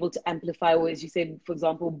 and being able to amplify, or as you said, for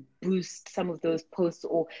example, boost some of those posts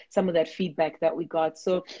or some of that feedback that we got.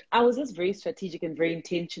 So I was just very strategic and very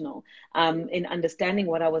intentional in understanding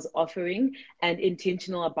what I was offering, and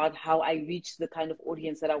intentional about how I reach the kind of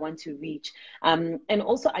audience that I want to reach. And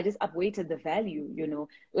also I just upweighted the value, you know,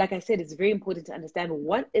 like I said, it's very important to understand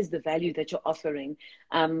what is the value that you're offering.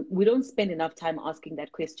 We don't spend enough time asking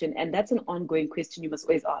that question, and that's an ongoing question you must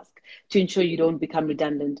always ask to ensure you don't become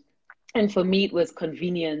redundant. And for me, it was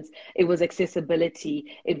convenience, it was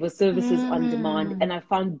accessibility, it was services on demand. And I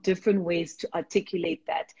found different ways to articulate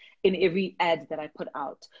that in every ad that I put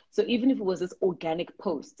out. So even if it was this organic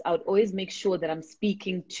post, I would always make sure that I'm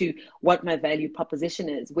speaking to what my value proposition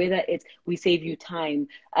is, whether it's we save you time.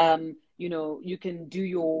 You know, you can do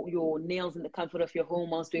your nails in the comfort of your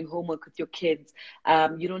home whilst doing homework with your kids.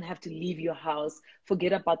 You don't have to leave your house.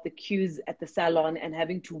 Forget about the queues at the salon and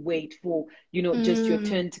having to wait for, you know, just your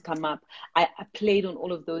turn to come up. I played on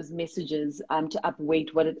all of those messages to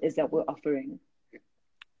upweight what it is that we're offering.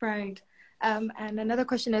 Right. And another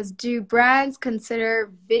question is, do brands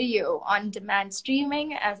consider video on demand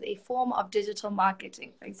streaming as a form of digital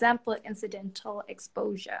marketing? For example, incidental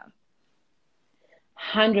exposure.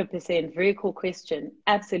 100%. Very cool question.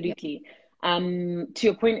 Absolutely. To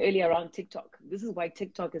your point earlier around TikTok, this is why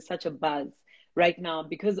TikTok is such a buzz right now,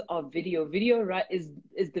 because of video. Video is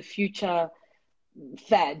the future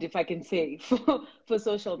fad, if I can say, for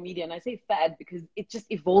social media. And I say fad because it just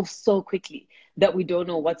evolves so quickly that we don't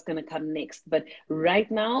know what's going to come next. But right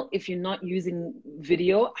now, if you're not using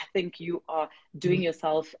video, I think you are doing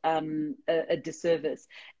yourself a disservice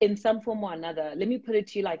in some form or another. Let me put it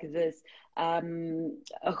to you like this. To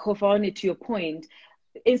your point,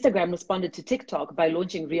 Instagram responded to TikTok by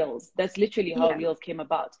launching Reels. That's literally how Reels came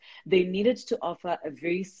about. They needed to offer a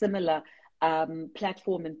very similar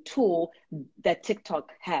platform and tool that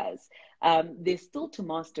TikTok has. They're still to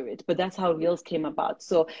master it, but that's how Reels came about.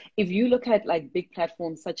 So if you look at like big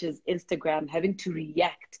platforms such as Instagram having to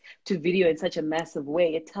react to video in such a massive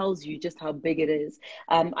way, it tells you just how big it is.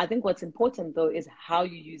 I think what's important though is how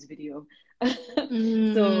you use video.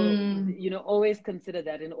 So, you know, always consider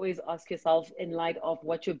that, and always ask yourself in light of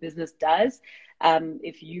what your business does.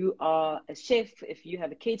 If you are a chef, if you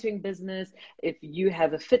have a catering business, if you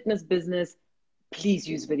have a fitness business, please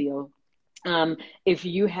use video. If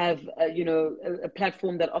you have, you know, a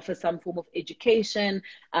platform that offers some form of education,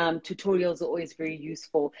 tutorials are always very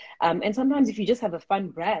useful. And sometimes if you just have a fun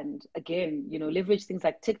brand, again, you know, leverage things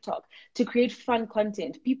like TikTok to create fun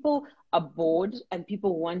content. People are bored and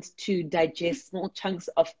people want to digest small chunks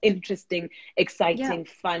of interesting, exciting,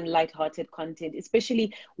 fun, lighthearted content,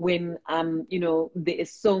 especially when, you know, there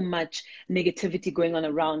is so much negativity going on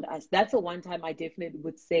around us. That's a one time I definitely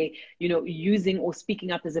would say, you know, using or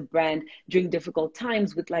speaking up as a brand during difficult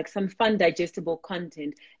times with like some fun, digestible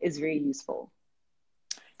content is very useful.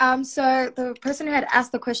 So the person who had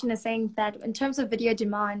asked the question is saying that in terms of video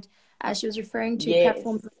demand, she was referring to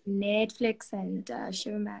platforms like Netflix and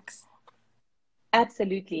Showmax.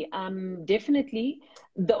 Absolutely. Definitely.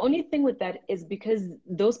 The only thing with that is because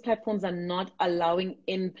those platforms are not allowing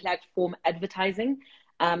in-platform advertising,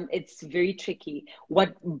 it's very tricky.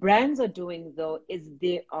 What brands are doing though is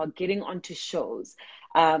they are getting onto shows.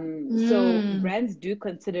 So brands do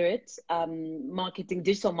consider it marketing,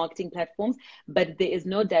 digital marketing platforms, but there is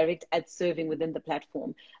no direct ad serving within the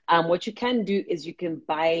platform. What you can do is you can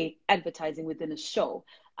buy advertising within a show.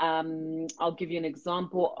 I'll give you an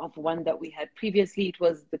example of one that we had previously. It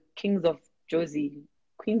was the Kings of Josie,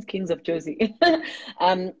 Kings of Josie.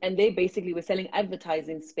 And they basically were selling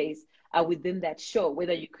advertising space within that show,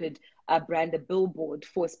 whether you could brand a billboard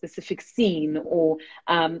for a specific scene, or,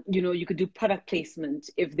 you know, you could do product placement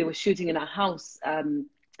if they were shooting in a house,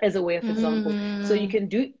 as a way of example. So you can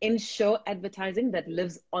do in-show advertising that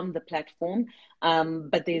lives on the platform,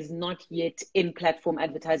 but there's not yet in-platform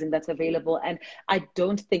advertising that's available. And I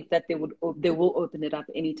don't think that they will open it up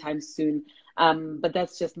anytime soon. But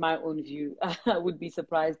that's just my own view. I would be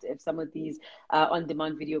surprised if some of these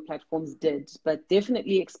on-demand video platforms did, but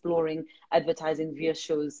definitely exploring advertising via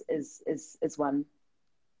shows is one.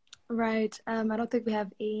 Right. I don't think we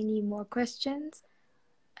have any more questions.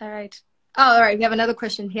 All right. Oh, all right. We have another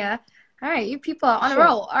question here. All right. You people are on a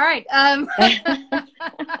roll. All right.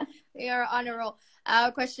 We are on a roll.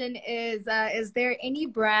 Our question is there any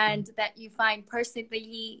brand that you find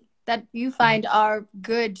personally that you find are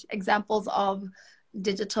good examples of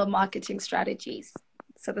digital marketing strategies?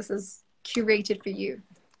 So this is curated for you.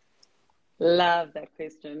 Love that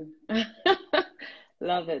question.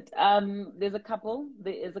 Love it. There is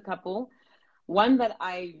a couple. One that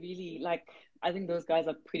I really like, I think those guys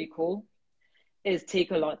are pretty cool, is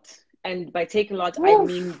Take a Lot. And by Take a Lot, I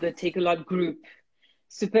mean Oof. the Take a Lot group.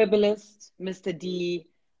 Superbalist, Mr. D.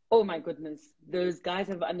 Oh my goodness, those guys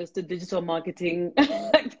have understood digital marketing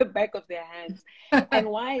like the back of their hands. And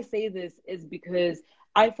why I say this is because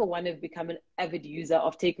I, for one, have become an avid user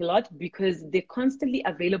of Take a Lot because they're constantly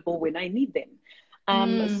available when I need them.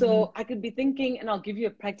 Mm. So I could be thinking, and I'll give you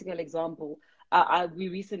a practical example. We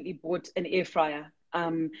recently bought an air fryer.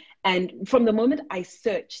 And from the moment I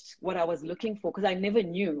searched what I was looking for, because I never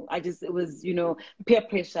knew, it was, peer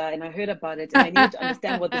pressure, and I heard about it and I needed to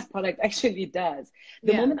understand what this product actually does.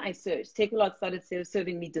 The Yeah. moment I searched, Take a Lot started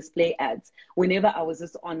serving me display ads whenever I was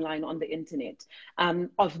just online on the internet,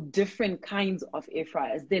 of different kinds of air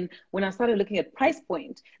fryers. Then when I started looking at price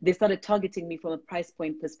point, they started targeting me from a price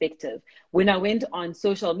point perspective. When I went on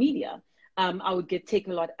social media, I would get Take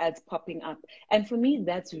a Lot ads popping up. And for me,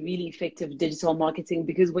 that's really effective digital marketing,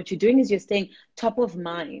 because what you're doing is you're staying top of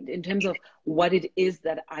mind in terms of what it is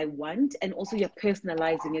that I want, and also you're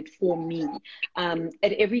personalizing it for me.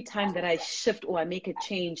 At every time that I shift or I make a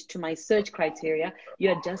change to my search criteria,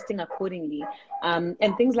 you're adjusting accordingly.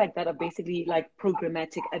 And things like that are basically like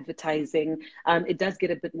programmatic advertising. It does get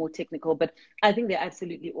a bit more technical, but I think they're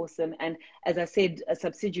absolutely awesome. And as I said, a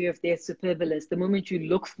subsidiary of their Superbalist, the moment you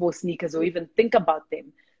look for sneakers or even think about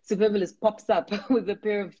them, Superbalist pops up with a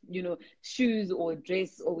pair of, shoes or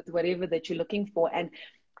dress or with whatever that you're looking for. And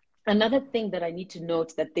another thing that I need to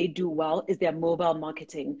note that they do well is their mobile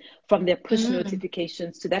marketing, from their push Mm.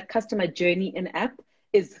 notifications to that customer journey in app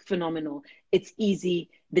is phenomenal. It's easy.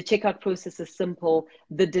 The checkout process is simple.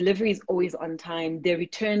 The delivery is always on time. Their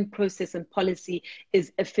return process and policy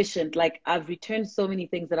is efficient. Like, I've returned so many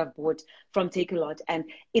things that I've bought from Take a Lot, and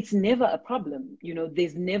it's never a problem.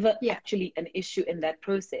 There's never Yeah. actually an issue in that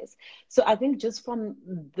process. So I think just from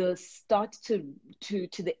the start to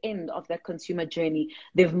the end of that consumer journey,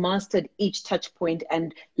 they've mastered each touch point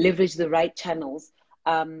and leveraged the right channels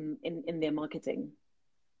in their marketing.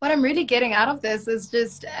 What I'm really getting out of this is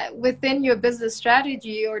just within your business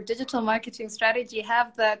strategy or digital marketing strategy,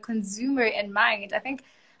 have the consumer in mind. I think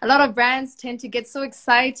a lot of brands tend to get so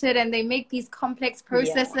excited and they make these complex Yeah.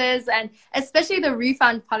 processes, and especially the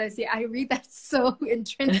refund policy. I read that so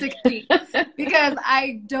intrinsically because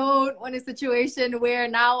I don't want a situation where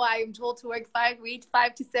now I'm told to work 5 weeks,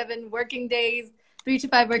 5 to 7 working days, 3 to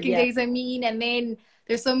 5 working Yeah. days, and then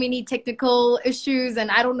there's so many technical issues and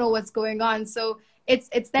I don't know what's going on. So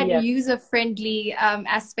it's that Yeah. user friendly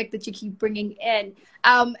aspect that you keep bringing in.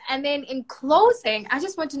 And then in closing, I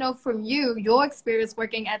just want to know from you your experience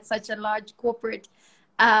working at such a large corporate,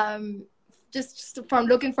 just from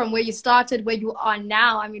looking from where you started, where you are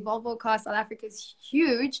now. I mean, Volvo Cars South Africa is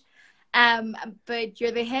huge, but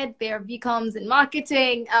you're the head there, VComs and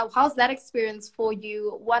marketing. How's that experience for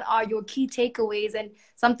you? What are your key takeaways and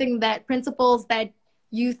something that principles that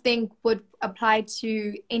you think would apply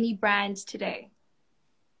to any brand today?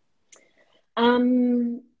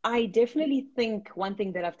 I definitely think one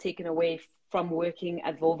thing that I've taken away from working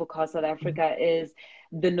at Volvo Cars South Africa is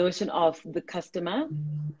the notion of the customer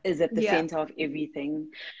is at the Yeah. center of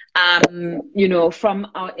everything.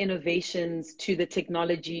 From our innovations to the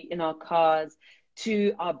technology in our cars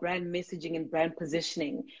to our brand messaging and brand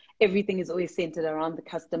positioning, everything is always centered around the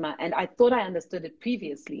customer. And I thought I understood it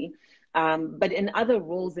previously. But in other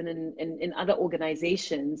roles and in other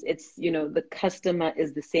organizations, it's, the customer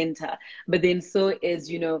is the center, but then so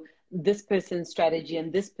is, this person's strategy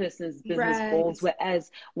and this person's business Right. goals. Whereas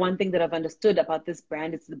one thing that I've understood about this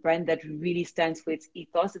brand, it's the brand that really stands for its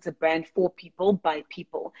ethos. It's a brand for people, by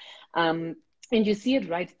people. And you see it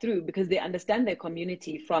right through because they understand their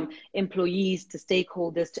community, from employees to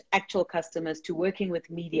stakeholders to actual customers to working with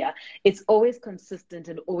media. It's always consistent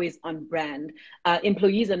and always on brand.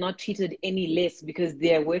 Employees are not treated any less because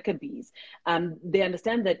they're worker bees. They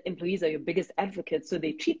understand that employees are your biggest advocates, so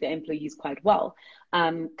they treat their employees quite well.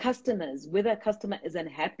 Customers, whether a customer is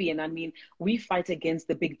unhappy, and I mean, we fight against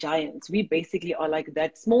the big giants. We basically are like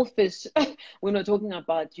that small fish when we're talking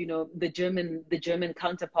about, the German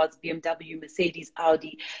counterparts, BMW, Mercedes,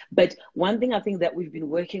 Audi. But one thing I think that we've been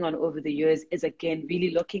working on over the years is, again,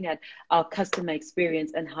 really looking at our customer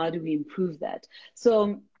experience and how do we improve that.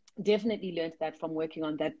 So definitely learned that from working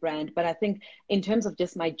on that brand. But I think in terms of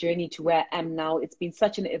just my journey to where I am now, it's been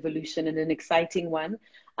such an evolution and an exciting one.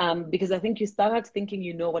 Because I think you start out thinking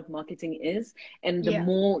you know what marketing is, and the Yeah.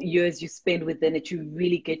 more years you spend within it, you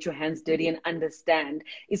really get your hands dirty and understand,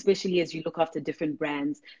 especially as you look after different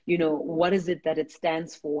brands, you know, what is it that it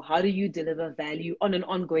stands for? How do you deliver value on an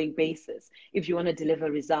ongoing basis if you want to deliver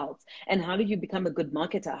results? And how do you become a good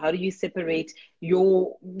marketer? How do you separate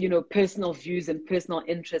your, you know, personal views and personal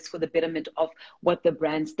interests for the betterment of what the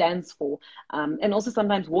brand stands for? And also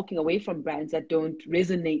sometimes walking away from brands that don't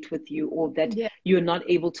resonate with you or that Yeah. you're not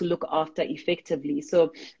able to look after effectively.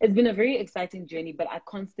 So it's been a very exciting journey, but I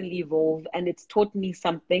constantly evolve, and it's taught me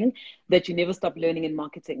something that you never stop learning in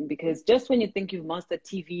marketing, because just when you think you've mastered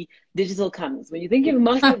TV, digital comes. When you think you've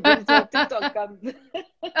mastered digital, TikTok comes.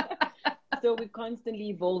 So we're constantly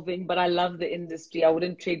evolving, but I love the industry. I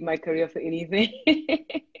wouldn't trade my career for anything.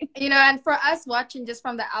 You know, and for us watching just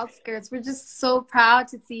from the outskirts, we're just so proud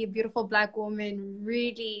to see a beautiful Black woman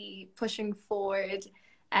really pushing forward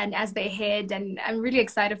and as they head. And I'm really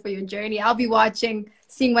excited for your journey. I'll be watching,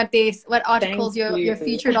 seeing what articles you're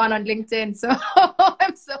featured on LinkedIn. So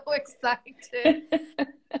I'm so excited.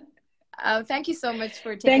 Thank you so much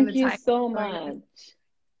for taking the time. Thank you so much.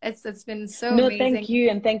 It's been so No, amazing. thank you.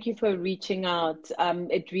 And thank you for reaching out.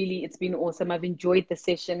 It's been awesome. I've enjoyed the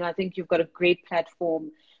session. I think you've got a great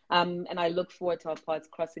platform. And I look forward to our paths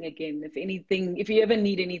crossing again. If you ever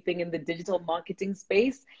need anything in the digital marketing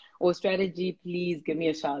space or strategy, please give me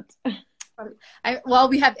a shout. Well,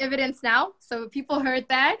 we have evidence now. So people heard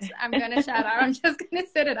that. I'm going to shout out. I'm just going to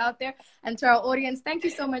set it out there. And to our audience, thank you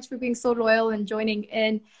so much for being so loyal and joining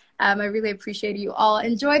in. I really appreciate you all.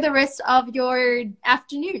 Enjoy the rest of your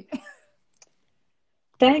afternoon.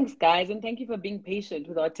 Thanks, guys. And thank you for being patient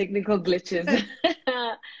with our technical glitches.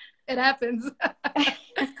 It happens.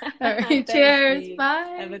 All right. Cheers. You.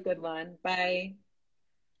 Bye. Have a good one. Bye.